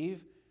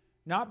believe,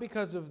 not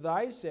because of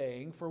thy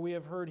saying, for we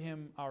have heard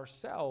Him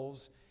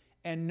ourselves,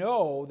 and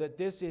know that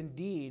this is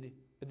indeed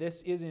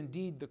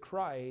the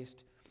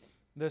Christ,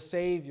 the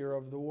Savior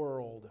of the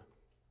world."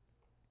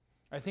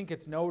 I think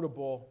it's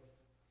notable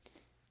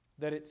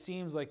that it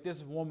seems like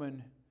this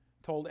woman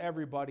told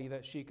everybody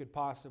that she could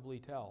possibly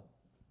tell.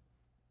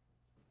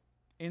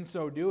 In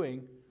so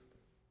doing,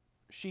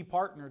 she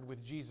partnered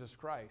with Jesus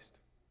Christ.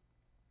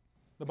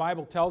 The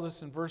Bible tells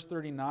us in verse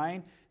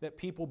 39 that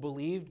people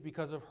believed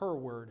because of her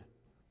word.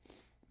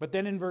 But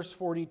then in verse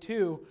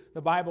 42,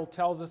 the Bible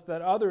tells us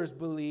that others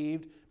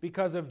believed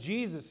because of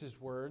Jesus'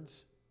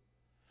 words.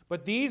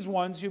 But these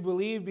ones who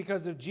believed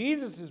because of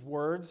Jesus'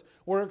 words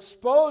were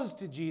exposed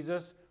to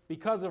Jesus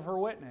because of her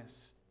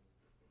witness.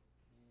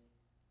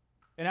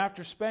 And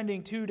after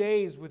spending 2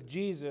 days with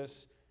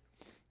Jesus,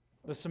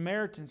 the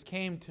Samaritans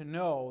came to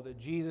know that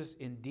Jesus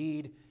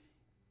indeed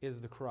is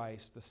the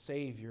Christ, the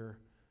Savior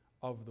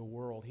of the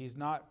world. He's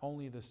not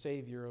only the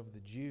Savior of the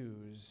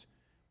Jews,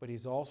 but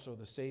He's also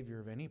the Savior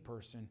of any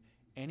person,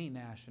 any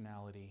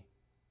nationality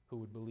who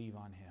would believe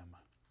on Him.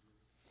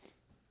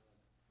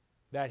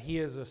 That He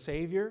is a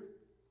Savior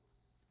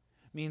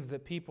means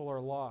that people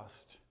are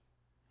lost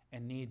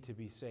and need to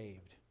be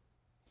saved.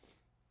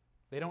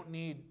 They don't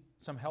need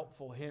some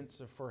helpful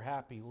hints for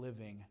happy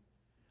living.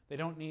 They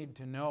don't need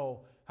to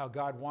know how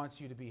God wants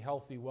you to be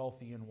healthy,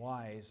 wealthy, and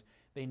wise.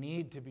 They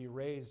need to be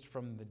raised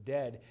from the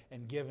dead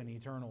and given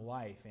eternal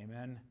life.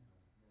 Amen?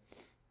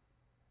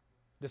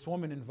 This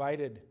woman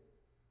invited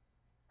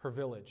her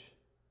village,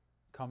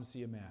 come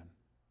see a man.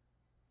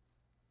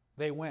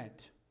 They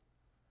went.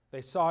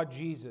 They saw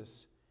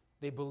Jesus.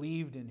 They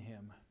believed in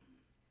Him.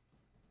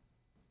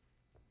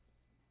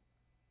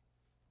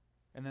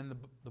 And then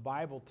the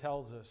Bible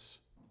tells us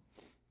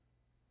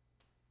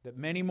that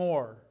many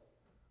more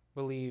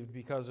believed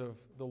because of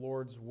the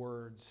Lord's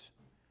words.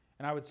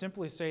 And I would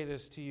simply say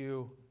this to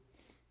you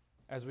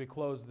as we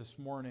close this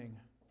morning.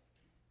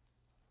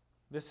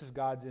 This is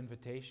God's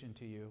invitation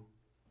to you.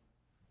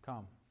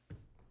 Come.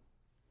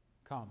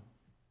 Come.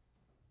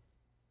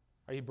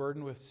 Are you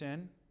burdened with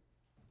sin?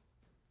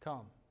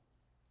 Come.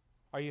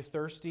 Are you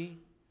thirsty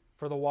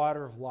for the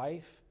water of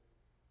life?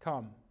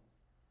 Come.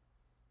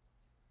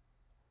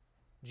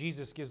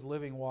 Jesus gives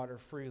living water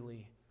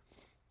freely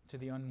to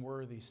the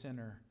unworthy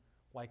sinner,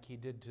 like he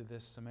did to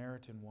this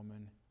Samaritan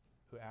woman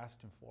who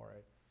asked him for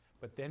it.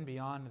 But then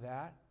beyond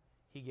that,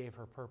 he gave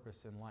her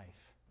purpose in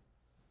life.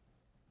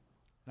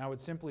 And I would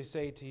simply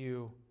say to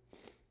you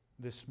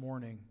this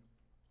morning,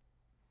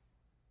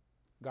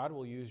 God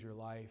will use your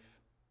life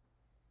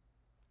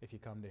if you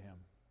come to Him.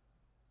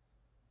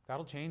 God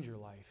will change your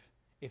life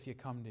if you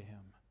come to Him.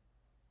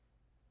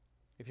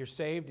 If you're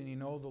saved and you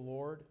know the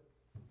Lord,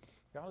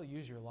 God will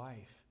use your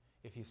life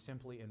if you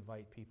simply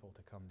invite people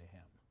to come to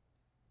Him.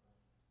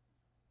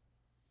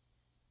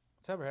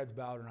 Let's have our heads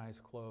bowed and eyes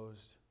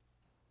closed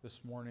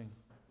this morning.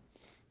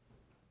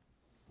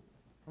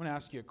 I'm going to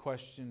ask you a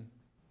question,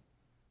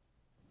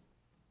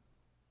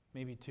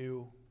 maybe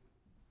two,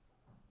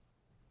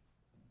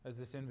 as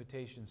this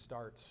invitation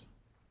starts.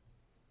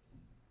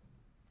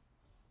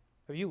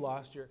 Have you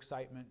lost your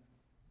excitement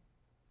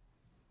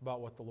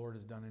about what the Lord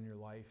has done in your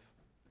life?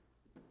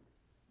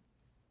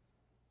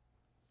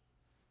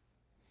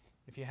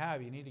 If you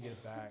have, you need to get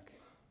it back.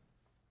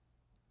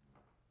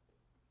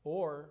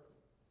 Or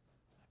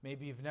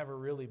maybe you've never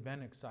really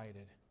been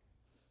excited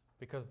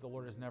because the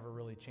Lord has never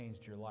really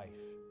changed your life.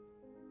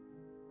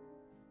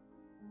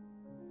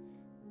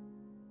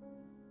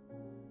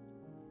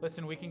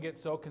 Listen, we can get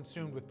so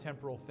consumed with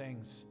temporal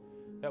things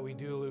that we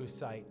do lose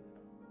sight.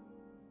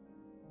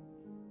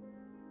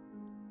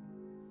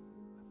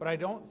 But I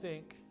don't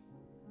think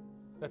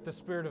that the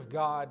Spirit of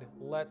God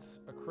lets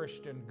a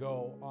Christian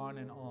go on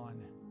and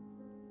on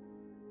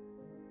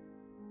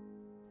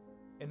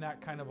in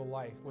that kind of a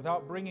life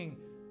without bringing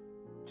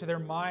to their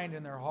mind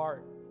and their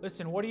heart.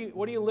 Listen, what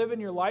do you live in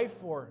your life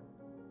for?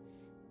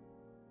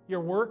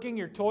 You're working,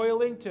 you're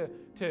toiling to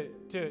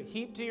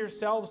heap to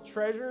yourselves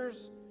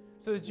treasures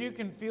so that you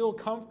can feel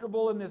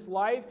comfortable in this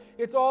life.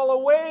 It's all a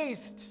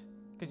waste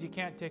because you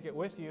can't take it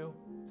with you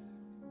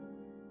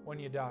when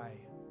you die.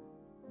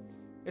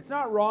 It's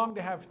not wrong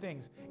to have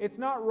things. It's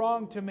not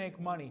wrong to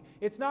make money.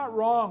 It's not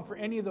wrong for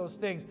any of those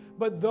things.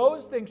 But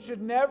those things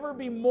should never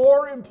be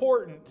more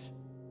important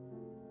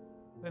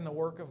than the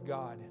work of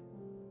God.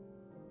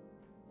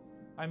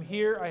 I'm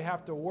here, I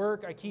have to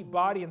work, I keep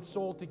body and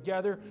soul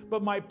together,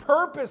 but my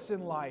purpose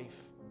in life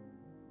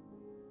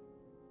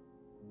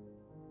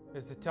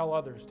is to tell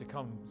others to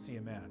come see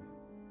a man.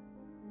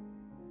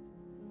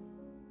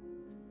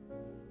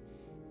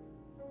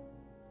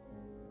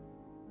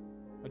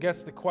 I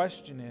guess the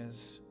question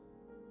is,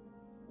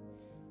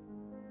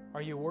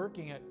 are you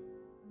working at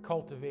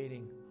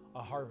cultivating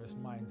a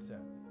harvest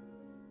mindset?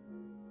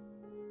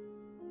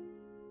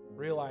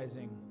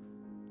 Realizing,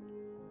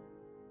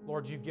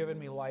 Lord, you've given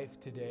me life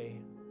today.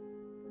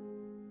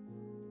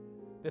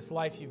 This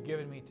life you've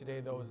given me today,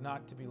 though, is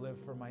not to be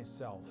lived for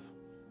myself.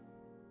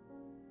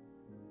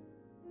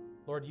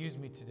 Lord, use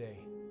me today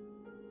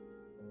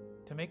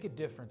to make a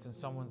difference in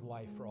someone's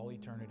life for all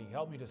eternity.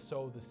 Help me to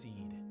sow the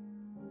seed.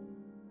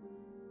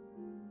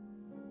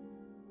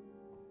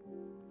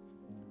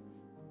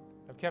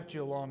 I've kept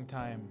you a long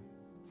time,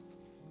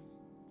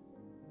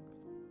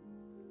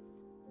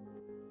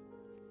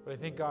 but I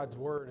think God's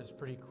word is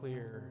pretty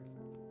clear.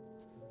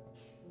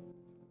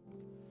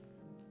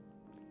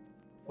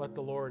 Let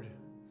the Lord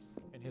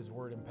and His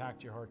word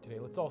impact your heart today.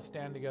 Let's all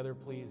stand together,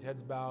 please,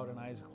 heads bowed and eyes closed.